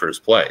of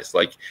 31st place.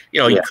 Like, he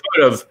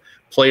could have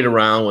played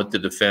around with the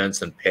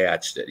defense and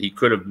patched it. He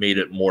could have made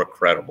it more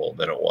credible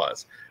than it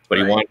was. But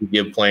he wanted to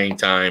give playing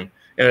time,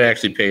 and it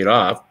actually paid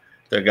off.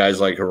 There are guys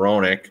like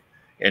Hronek,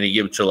 and he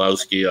gave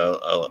Chalowski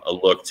a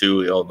look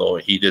too, although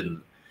he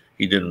didn't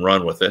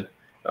run with it.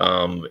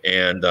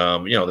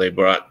 They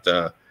brought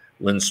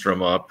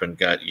Lindstrom up and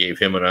gave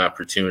him an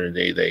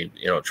opportunity. They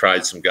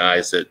tried some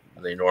guys that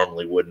they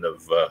normally wouldn't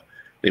have.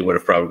 They would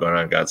have probably gone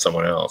out and got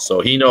someone else.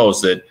 So he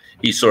knows that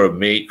he sort of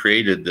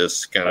created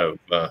this kind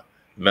of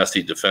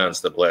messy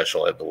defense that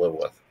Blashill had to live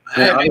with.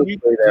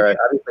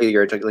 Obviously,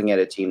 you're looking at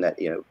a team that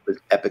was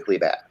epically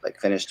bad, like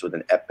finished with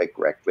an epic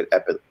wreck with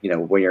epic.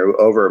 When you're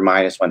over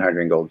minus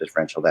 100 in goal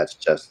differential, that's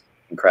just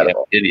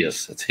incredible. Yeah,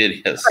 hideous. It's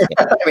hideous.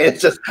 I mean, it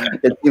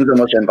seems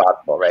almost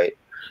impossible, right?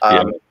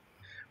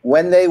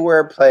 When they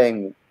were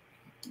playing,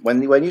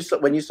 when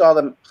you saw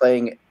them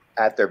playing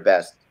at their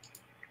best,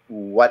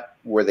 what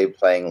were they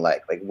playing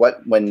like? Like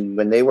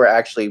when they were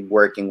actually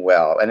working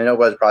well? And I know it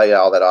was probably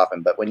all that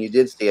often, but when you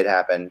did see it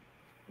happen,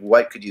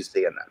 what could you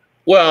see in them?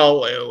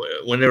 Well,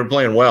 when they were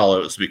playing well, it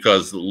was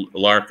because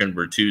Larkin,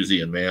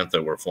 Bertuzzi, and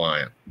Mantha were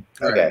flying.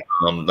 Okay.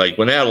 Like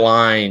when that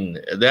line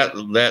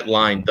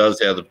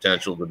does have the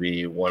potential to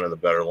be one of the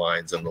better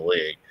lines in the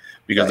league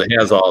because it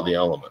has all the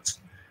elements.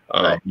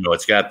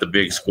 It's got the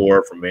big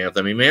score from Mantha.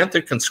 I mean,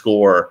 Mantha can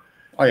score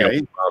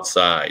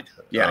outside.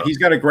 Yeah, he's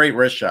got a great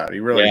wrist shot. He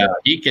really does.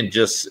 He can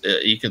just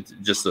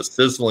a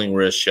sizzling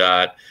wrist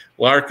shot.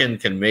 Larkin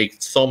can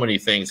make so many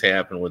things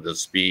happen with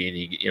his speed.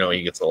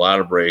 He gets a lot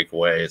of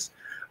breakaways.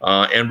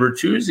 And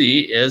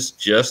Bertuzzi is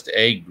just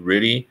a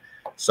gritty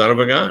son of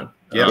a gun.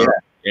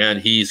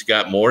 And he's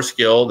got more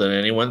skill than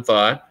anyone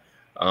thought.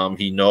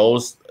 He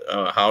knows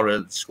how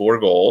to score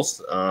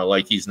goals.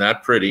 Like, he's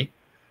not pretty,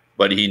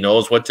 but he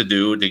knows what to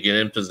do to get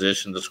in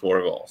position to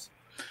score goals.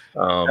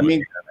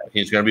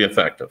 He's going to be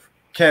effective.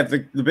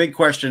 Kev, the big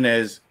question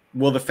is,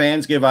 will the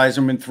fans give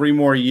Yzerman 3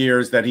 more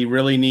years that he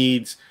really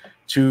needs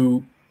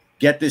to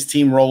get this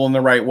team rolling the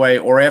right way?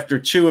 Or after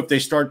 2, if they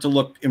start to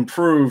look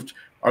improved,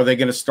 are they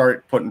going to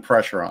start putting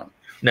pressure on?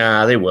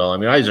 Nah, they will. I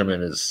mean,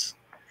 Yzerman is,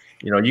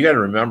 you got to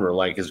remember,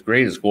 like, as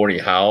great as Gordie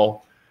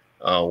Howe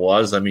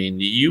was, I mean,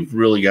 you've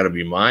really got to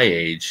be my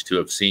age to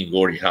have seen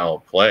Gordie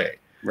Howe play.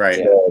 Right.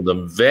 So the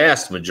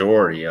vast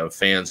majority of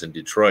fans in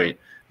Detroit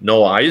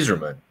know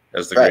Yzerman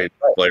as the greatest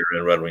player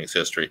in Red Wings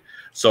history.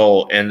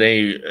 So, and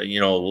they,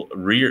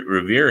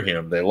 revere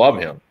him. They love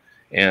him.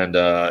 And,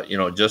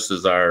 just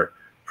as our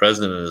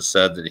president has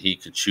said that he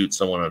could shoot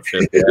someone on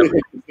Fifth Avenue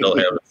and still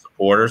have his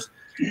supporters,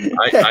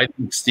 I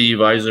think Steve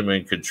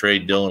Yzerman could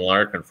trade Dylan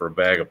Larkin for a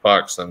bag of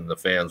pucks, and the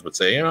fans would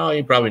say,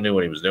 he probably knew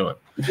what he was doing.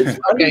 It's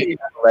funny to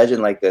have a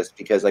legend like this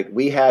because, like,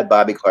 we had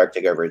Bobby Clark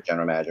take over as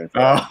general manager.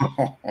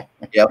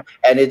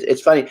 And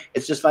it's funny.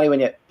 It's just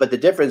funny but the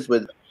difference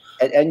with,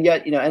 and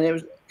yet, and it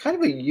was kind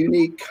of a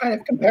unique kind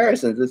of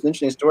comparison. It's an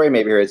interesting story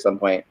maybe here at some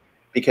point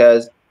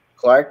because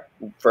Clark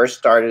first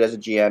started as a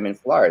GM in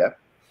Florida,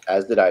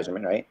 as did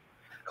Yzerman, right?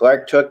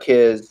 Clark took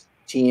his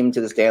team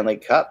to the Stanley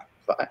Cup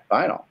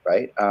final,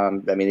 right?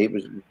 It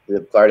was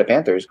the Florida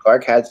Panthers.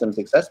 Clark had some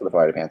success with the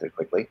Florida Panthers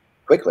quickly.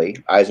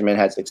 Yzerman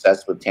had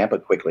success with Tampa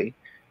quickly,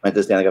 went to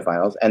the Stanley Cup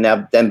finals, and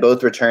then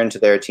both returned to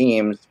their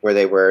teams where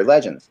they were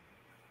legends.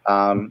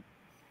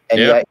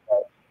 Yet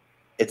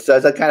it's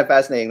kind of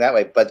fascinating that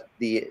way. But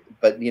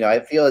I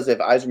feel as if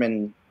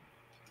Yzerman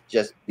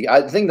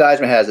the thing that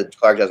Yzerman has that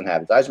Clark doesn't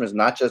have is Yzerman is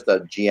not just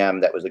a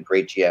GM that was a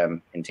great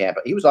GM in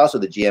Tampa. He was also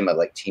the GM of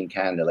like Team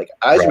Canada. Like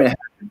Yzerman,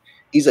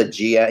 he's a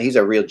GM. He's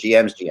a real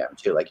GM's GM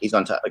too. Like he's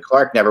on top. Like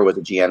Clark never was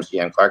a GM's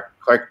GM.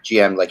 Clark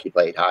GM like he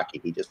played hockey.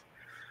 He just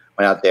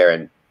went out there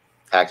and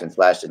hacked and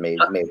slashed and made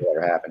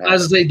whatever happen. I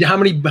was going to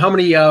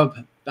say,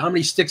 how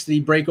many sticks did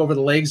he break over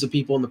the legs of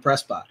people in the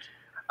press box?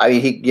 I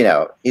mean,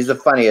 he's the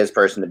funniest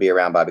person to be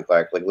around, Bobby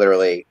Clark. Like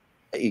literally,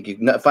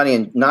 funny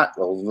and not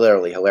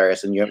literally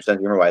hilarious and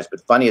humor wise,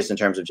 but funniest in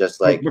terms of just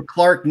like. But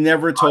Clark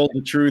never told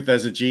the truth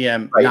as a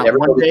GM.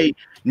 Right,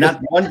 not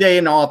one day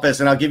in office.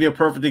 And I'll give you a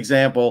perfect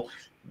example.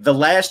 The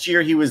last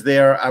year he was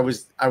there, I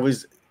was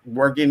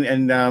working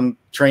in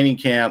training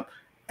camp,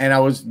 and I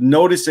was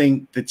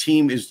noticing the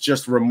team is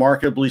just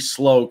remarkably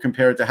slow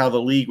compared to how the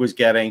league was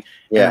getting.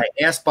 Yeah. And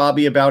I asked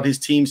Bobby about his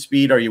team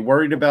speed. Are you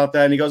worried about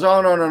that? And he goes,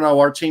 oh, no.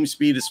 Our team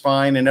speed is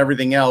fine and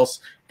everything else.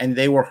 And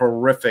they were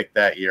horrific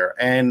that year.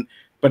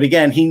 But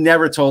again, he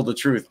never told the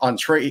truth on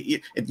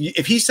trade.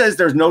 If he says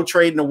there's no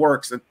trade in the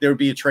works, that there would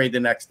be a trade the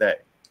next day.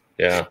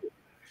 Yeah.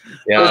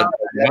 Yeah.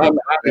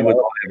 Bobby would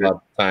lie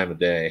about the time of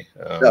day.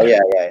 Yeah.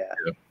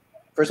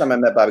 First time I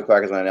met Bobby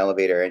Clark was on an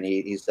elevator, and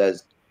he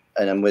says,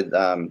 and I'm with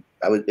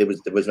it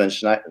was when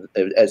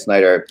Ed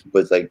Snyder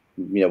was like,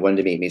 wanted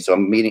to meet me. So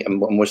I'm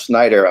with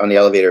Snyder on the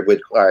elevator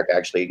with Clark,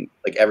 actually,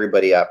 like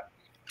everybody up,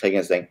 taking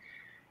his thing.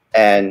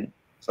 And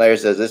Snyder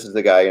says, this is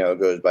the guy,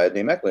 goes by the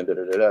name Eklund.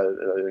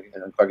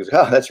 And Clark goes,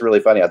 oh, that's really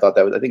funny. I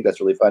think that's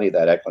really funny,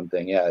 that Eklund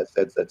thing. Yeah,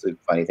 that's a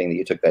funny thing that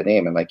you took that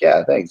name. I'm like,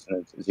 yeah, thanks.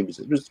 And it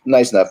was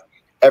nice enough.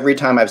 Every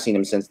time I've seen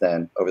him since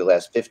then, over the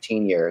last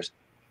 15 years,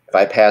 if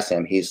I pass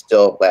him, he's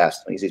still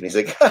laughs when he sees me. He's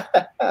like,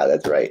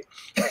 that's right.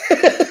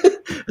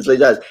 That's what he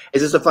does.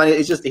 It's just a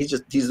funny.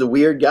 He's a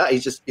weird guy.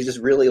 He's just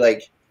really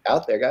like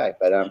out there guy.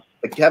 But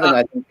Kevin,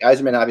 I think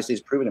Yzerman obviously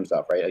has proven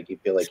himself, right? Like you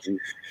feel like.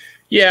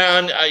 Yeah,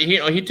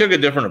 and he took a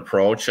different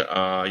approach.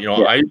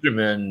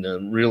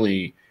 Yzerman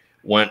really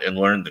went and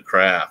learned the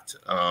craft.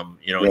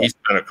 He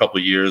spent a couple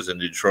of years in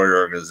the Detroit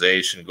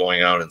organization,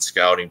 going out and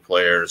scouting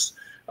players.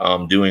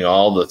 Doing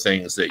all the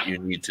things that you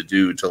need to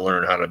do to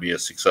learn how to be a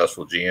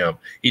successful GM.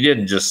 He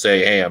didn't just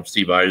say, hey, I'm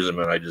Steve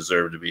Yzerman, I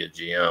deserve to be a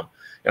GM.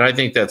 And I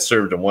think that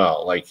served him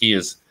well. Like he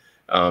is,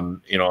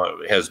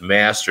 has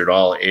mastered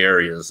all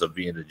areas of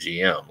being a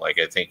GM. Like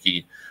I think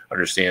he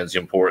understands the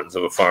importance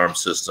of a farm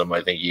system.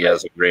 I think he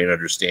has a great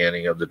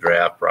understanding of the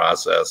draft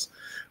process.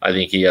 I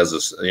think he has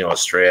a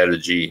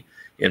strategy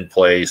in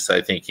place. I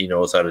think he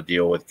knows how to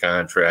deal with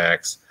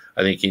contracts.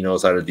 I think he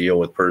knows how to deal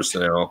with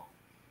personnel,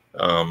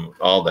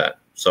 all that.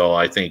 So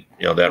I think,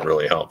 that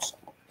really helps.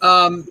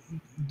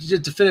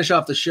 Just to finish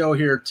off the show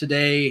here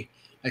today,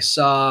 I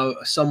saw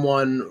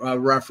someone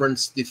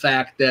reference the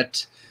fact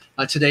that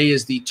today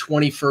is the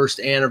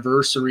 21st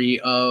anniversary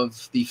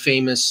of the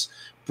famous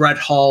Brett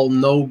Hull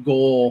no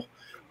goal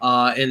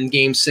in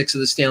Game 6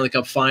 of the Stanley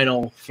Cup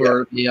Final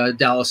for the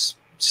Dallas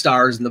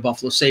Stars and the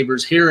Buffalo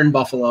Sabres here in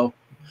Buffalo.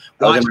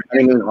 I was on my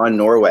honeymoon on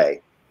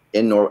Norway.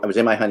 I was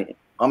on my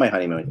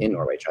honeymoon in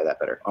Norway. Try that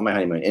better. On my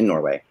honeymoon in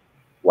Norway.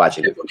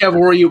 Watching it. Kevin,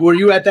 were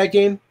you at that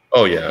game?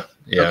 Oh yeah.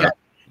 Okay.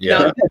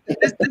 Yeah. Now,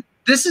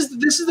 this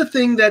is the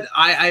thing that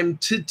I'm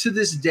to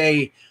this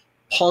day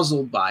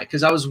puzzled by,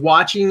 because I was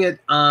watching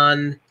it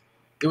on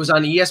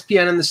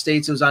ESPN in the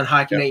States, it was on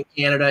Hockey Night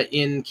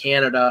in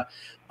Canada,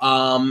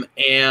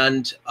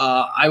 and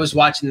I was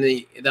watching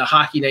the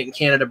Hockey Night in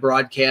Canada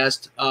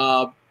broadcast,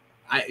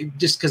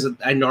 just because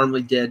I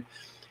normally did,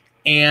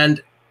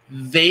 and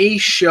they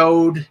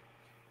showed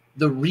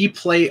the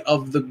replay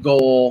of the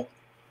goal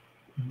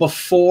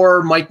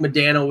before Mike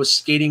Modano was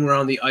skating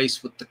around the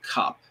ice with the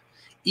cup.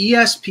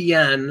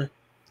 ESPN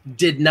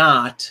did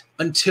not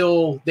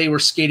until they were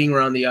skating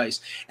around the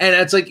ice. And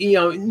it's like,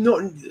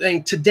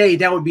 today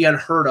that would be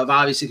unheard of,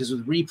 obviously, because it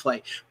was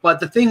replay. But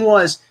the thing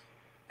was,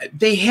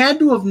 they had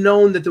to have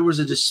known that there was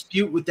a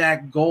dispute with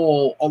that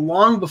goal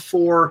long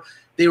before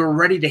they were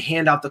ready to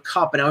hand out the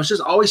cup. And I was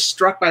just always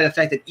struck by the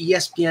fact that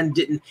ESPN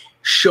didn't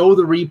show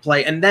the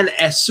replay. And then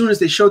as soon as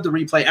they showed the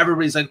replay,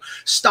 everybody's like,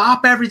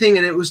 stop everything.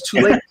 And it was too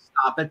late to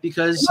stop it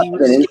because he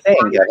was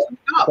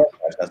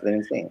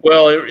insane.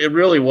 Well, it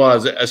really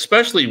was,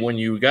 especially when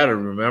you got to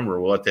remember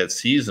what that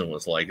season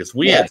was like. Is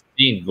we had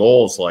seen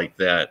goals like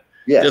that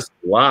just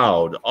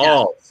loud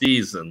all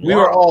season. We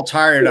were all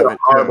tired of it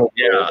too.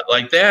 Yeah,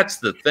 like that's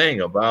the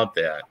thing about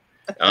that.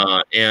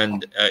 At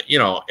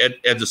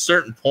a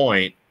certain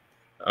point,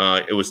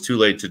 it was too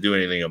late to do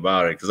anything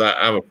about it, because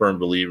I'm a firm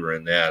believer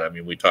in that. I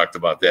mean, we talked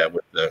about that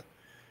with the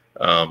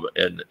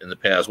in the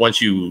past.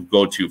 Once you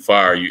go too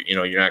far,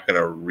 you're not going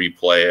to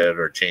replay it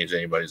or change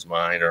anybody's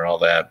mind or all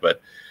that.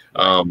 But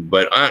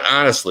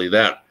honestly,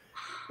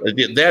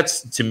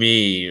 that's to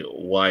me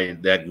why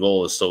that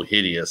goal is so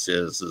hideous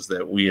is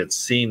that we had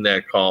seen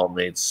that call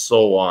made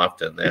so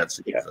often that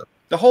season.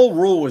 The whole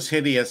rule was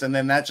hideous, and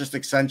then that just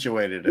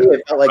accentuated it.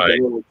 It felt like the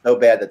rule was so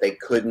bad that they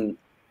couldn't.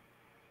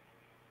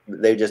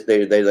 They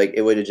like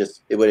it would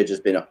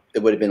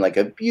have been like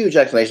a huge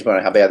explanation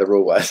on how bad the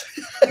rule was.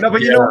 No,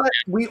 but you know what?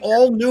 We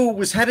all knew it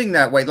was heading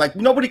that way. Like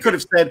nobody could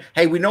have said,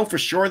 "Hey, we know for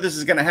sure this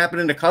is going to happen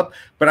in the Cup."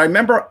 But I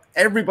remember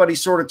everybody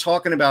sort of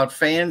talking about,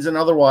 fans and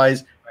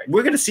otherwise,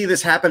 we're going to see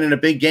this happen in a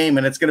big game,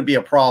 and it's going to be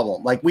a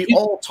problem. Like we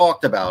all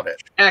talked about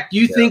it.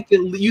 You think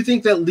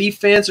that Leaf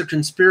fans are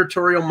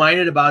conspiratorial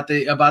minded about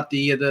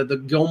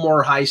the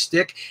Gilmore high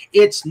stick?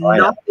 It's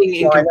nothing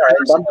in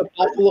comparison to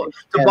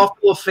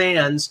Buffalo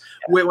fans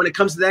when it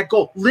comes to that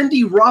goal.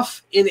 Lindy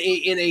Ruff in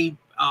a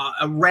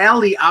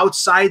rally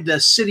outside the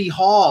city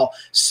hall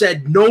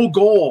said no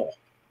goal.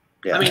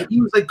 Yeah. I mean,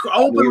 he was like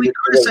openly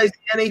criticized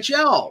the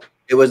NHL.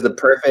 It was the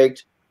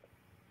perfect.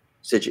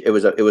 It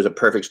was a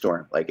perfect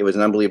storm. Like it was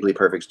an unbelievably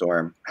perfect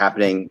storm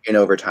happening in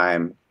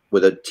overtime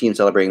with a team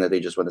celebrating that they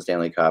just won the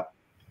Stanley Cup,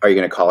 Are you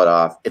going to call it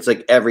off? It's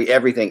like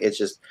everything. It's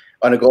just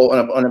on a goal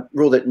on a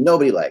rule that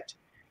nobody liked,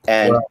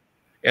 and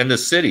the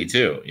city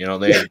too. You know,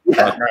 they had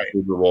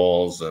Super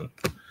Bowls and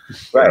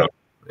right.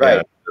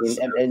 Yeah,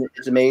 and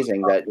it's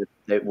amazing that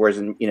it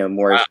wasn't,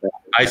 more.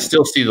 I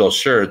still see those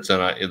shirts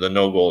and the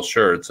no goal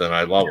shirts, and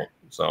I love them.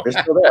 So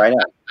they're still there.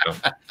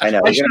 I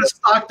know. I should have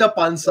stocked up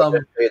on some.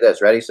 Show you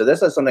this. Ready? So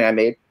this is something I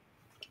made.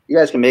 You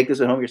guys can make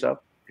this at home yourself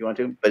if you want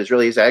to, but it's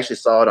really easy. I actually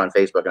saw it on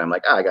Facebook, and I'm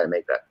like, I got to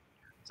make that.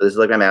 So this is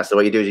like my mask. So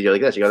what you do is you do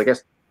like this. You go like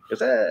this.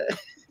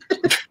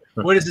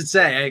 What does it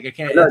say? I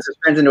can't. No, it just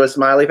turns into a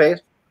smiley face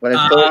when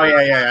it's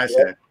I see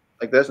it.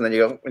 like this, and then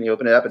when you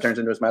open it up, it turns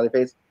into a smiley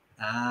face.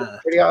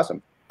 It's pretty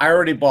awesome. I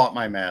already bought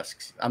my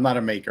masks. I'm not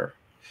a maker.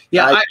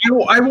 Yeah,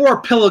 I wore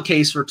a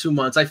pillowcase for 2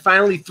 months. I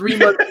finally 3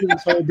 months into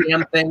this whole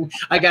damn thing,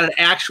 I got an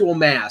actual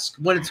mask.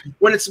 When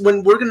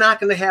we're not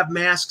going to have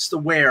masks to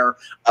wear,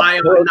 I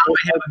have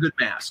a good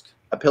mask.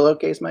 A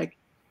pillowcase, Mike?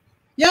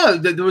 Yeah,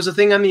 there was a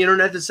thing on the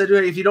internet that said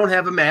if you don't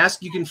have a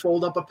mask, you can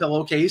fold up a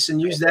pillowcase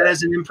and use that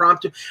as an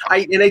impromptu.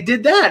 I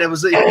did that. It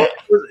was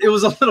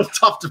a little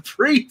tough to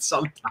breathe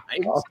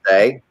sometimes. I'll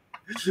say.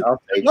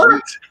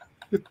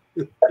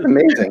 That's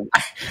amazing.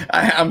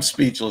 I'm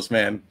speechless,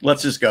 man.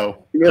 Let's just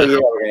go. We're gonna get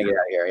out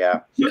of here.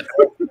 Yeah.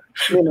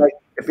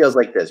 It feels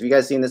like this. Have you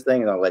guys seen this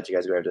thing? And I'll let you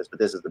guys go over this, but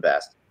this is the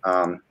best.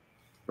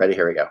 Ready?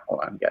 Here we go.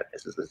 Hold on. Get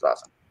this. This is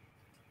awesome.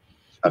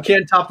 Okay. You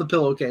can't top the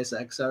pillowcase,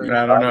 X. Sorry.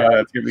 I don't know.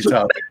 That's gonna be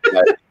tough.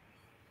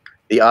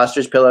 The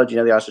ostrich pillow. Do you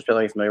know the ostrich pillow?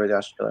 Are you familiar with the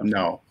ostrich pillow?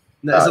 No.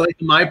 Is it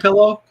like my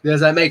pillow? Because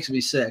that makes me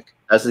sick.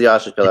 This is the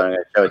ostrich pillow. I'm going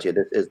to show it to you.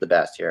 This is the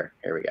best here.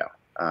 Here we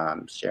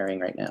go.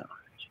 Sharing right now.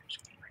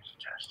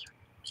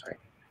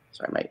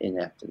 Sorry, my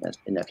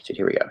ineptitude.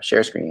 Here we go.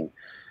 Share screen.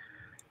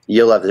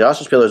 You'll love the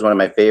ostrich pillow. Is one of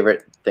my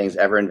favorite things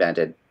ever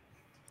invented.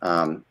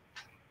 It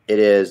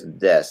is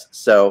this.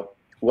 So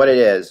what it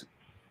is,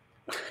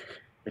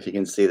 if you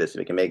can see this, if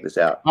you can make this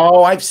out.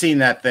 Oh, I've seen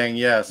that thing.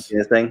 Yes. See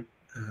this thing?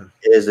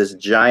 It is this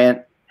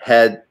giant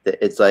head.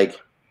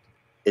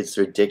 It's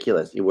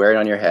ridiculous. You wear it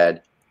on your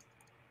head,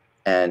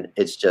 and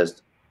it's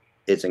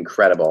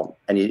incredible.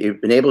 And it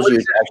enables you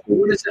to actually.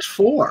 What is it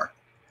for?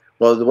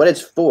 Well, what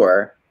it's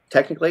for,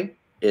 technically,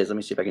 is, let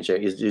me see if I can show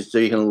you, is so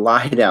you can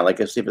lie down. Like,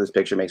 let's see if this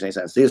picture makes any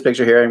sense. See this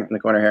picture here in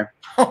the corner here?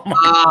 Oh, my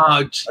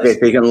God. Okay,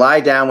 so you can lie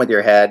down with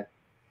your head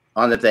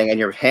on the thing and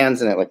your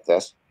hands in it like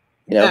this.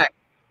 Yeah.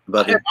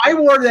 But if I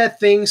wore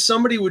that thing,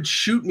 somebody would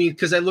shoot me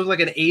because I look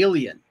like an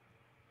alien.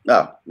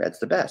 No, that's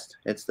the best.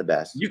 It's the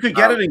best. You could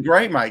get it in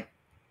gray, Mike.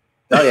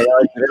 Oh, yeah,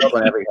 it's available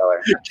in every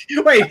color.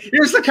 Wait,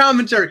 here's the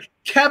commentary.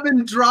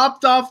 Kevin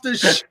dropped off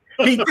the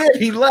He did.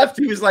 He left.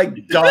 He was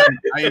like, done.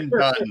 I am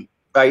done.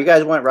 You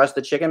guys want Russ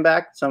the chicken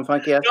back? Some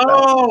funky ass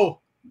No.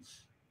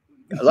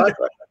 I love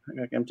Russ.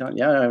 I'm telling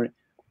you.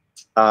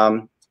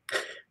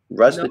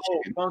 Russ the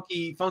chicken.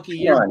 Funky.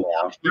 You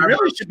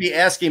really should be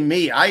asking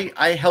me.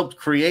 I helped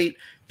create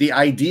the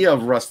idea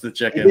of Russ the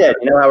chicken. Yeah,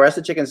 you know how Russ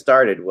the chicken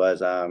started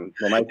was my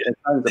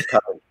son's a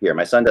puppet here.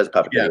 My son does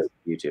puppet videos on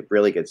YouTube.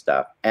 Really good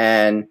stuff.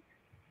 And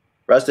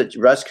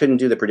Russ couldn't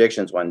do the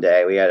predictions one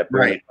day. We had a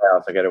playoffs,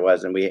 I forget it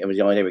was, and it was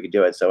the only day we could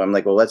do it. So I'm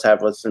like, well, let's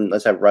have Russ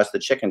the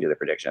chicken do the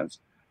predictions.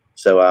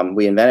 So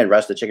we invented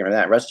Russ the chicken from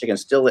that. Russ the chicken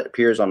still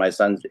appears on my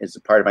son's. It's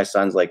a part of my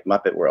son's like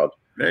Muppet world.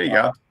 There you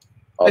go.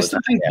 I still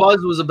think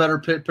Buzz was a better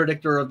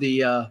predictor of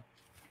the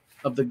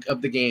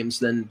games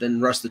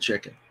than Russ the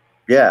chicken.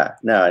 Yeah,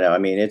 no. I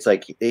mean, it's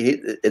like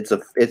it's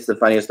the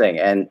funniest thing,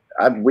 and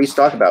we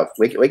talk about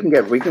we can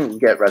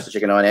get Russ the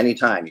chicken on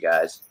anytime, you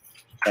guys,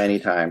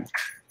 anytime.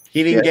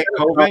 He didn't get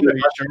COVID. Are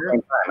you sure?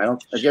 Have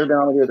you ever been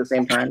on with you at the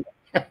same time?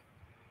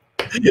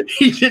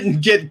 He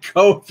didn't get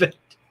COVID.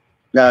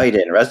 No, he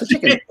didn't. Russ the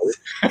chicken.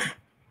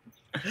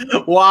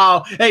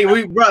 Wow. Hey,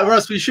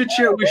 Russ, we should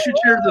share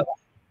the.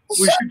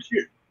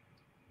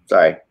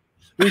 Sorry.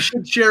 We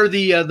should share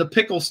the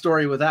pickle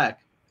story with that.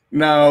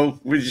 No,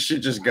 we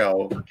should just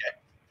go. Okay.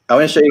 I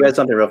want to show you guys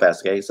something real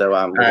fast. Okay, so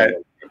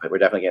we're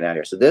definitely getting out of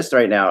here. So this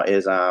right now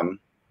is I'm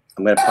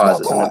going to pause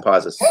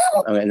this.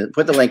 I'm going to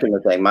put the link in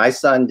the thing. My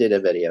son did a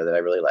video that I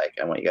really like.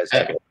 I want you guys to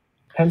check it.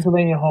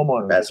 Pennsylvania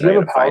homeowner. That's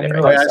right.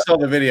 I saw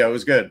the video. It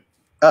was good.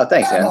 Oh,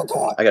 thanks, man.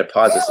 I got to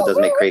pause this so it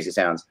doesn't make crazy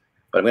sounds.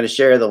 But I'm going to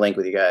share the link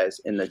with you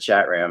guys in the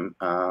chat room,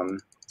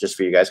 just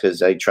for you guys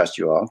because I trust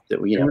you all. That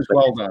it was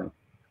well done.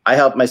 I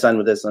helped my son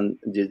with this and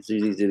do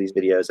these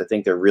videos. I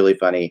think they're really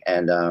funny,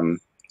 and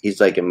he's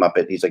like a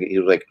Muppet. He's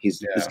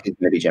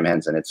maybe Jim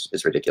Henson.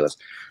 It's ridiculous.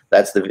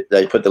 I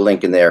put the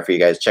link in there for you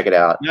guys. Check it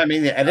out. Yeah, I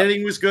mean the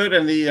editing was good,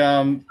 and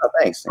the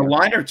thanks. The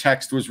liner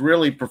text was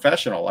really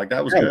professional. Like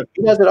that was good.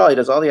 He does it all. He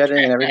does all the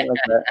editing and everything like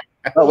that.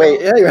 Oh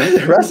wait,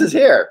 yeah, Russ is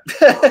here.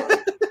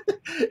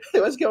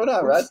 What's going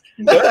on, Russ?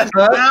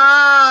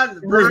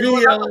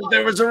 Reveal.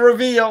 There was a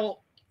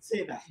reveal.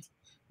 Say that.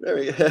 There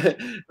we go.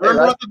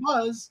 Remember the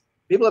Buzz?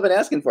 People have been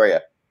asking for you.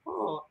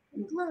 Oh,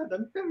 I'm glad.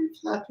 I'm very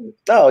flattered.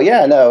 Oh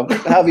yeah, no.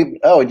 How have you?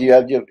 Oh, do you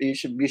have? You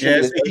should.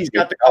 Yes, he's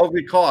got the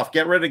COVID cough.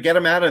 Get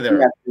him out of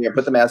there. Yeah,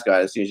 put the mask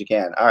on as soon as you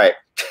can. All right.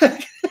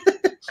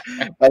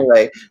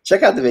 Anyway,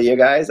 check out the video,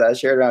 guys.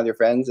 Share it around with your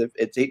friends.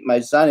 My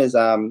son is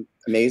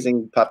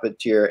amazing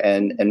puppeteer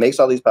and makes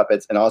all these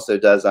puppets, and also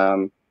does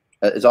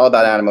it's all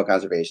about animal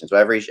conservation. So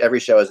every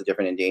show has a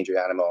different endangered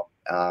animal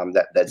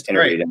that's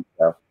interviewed.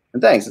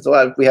 And thanks.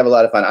 We have a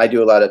lot of fun. I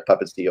do a lot of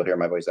puppets too. You'll hear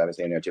my voice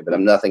obviously in there too, but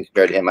I'm nothing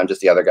compared to him. I'm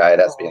just the other guy at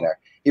SB in there.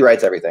 He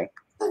writes everything.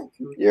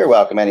 You're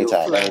welcome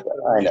anytime. I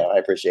know. I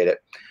appreciate it.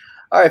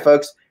 All right,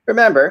 folks.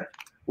 Remember,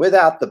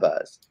 without the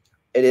buzz,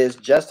 it is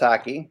just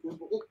hockey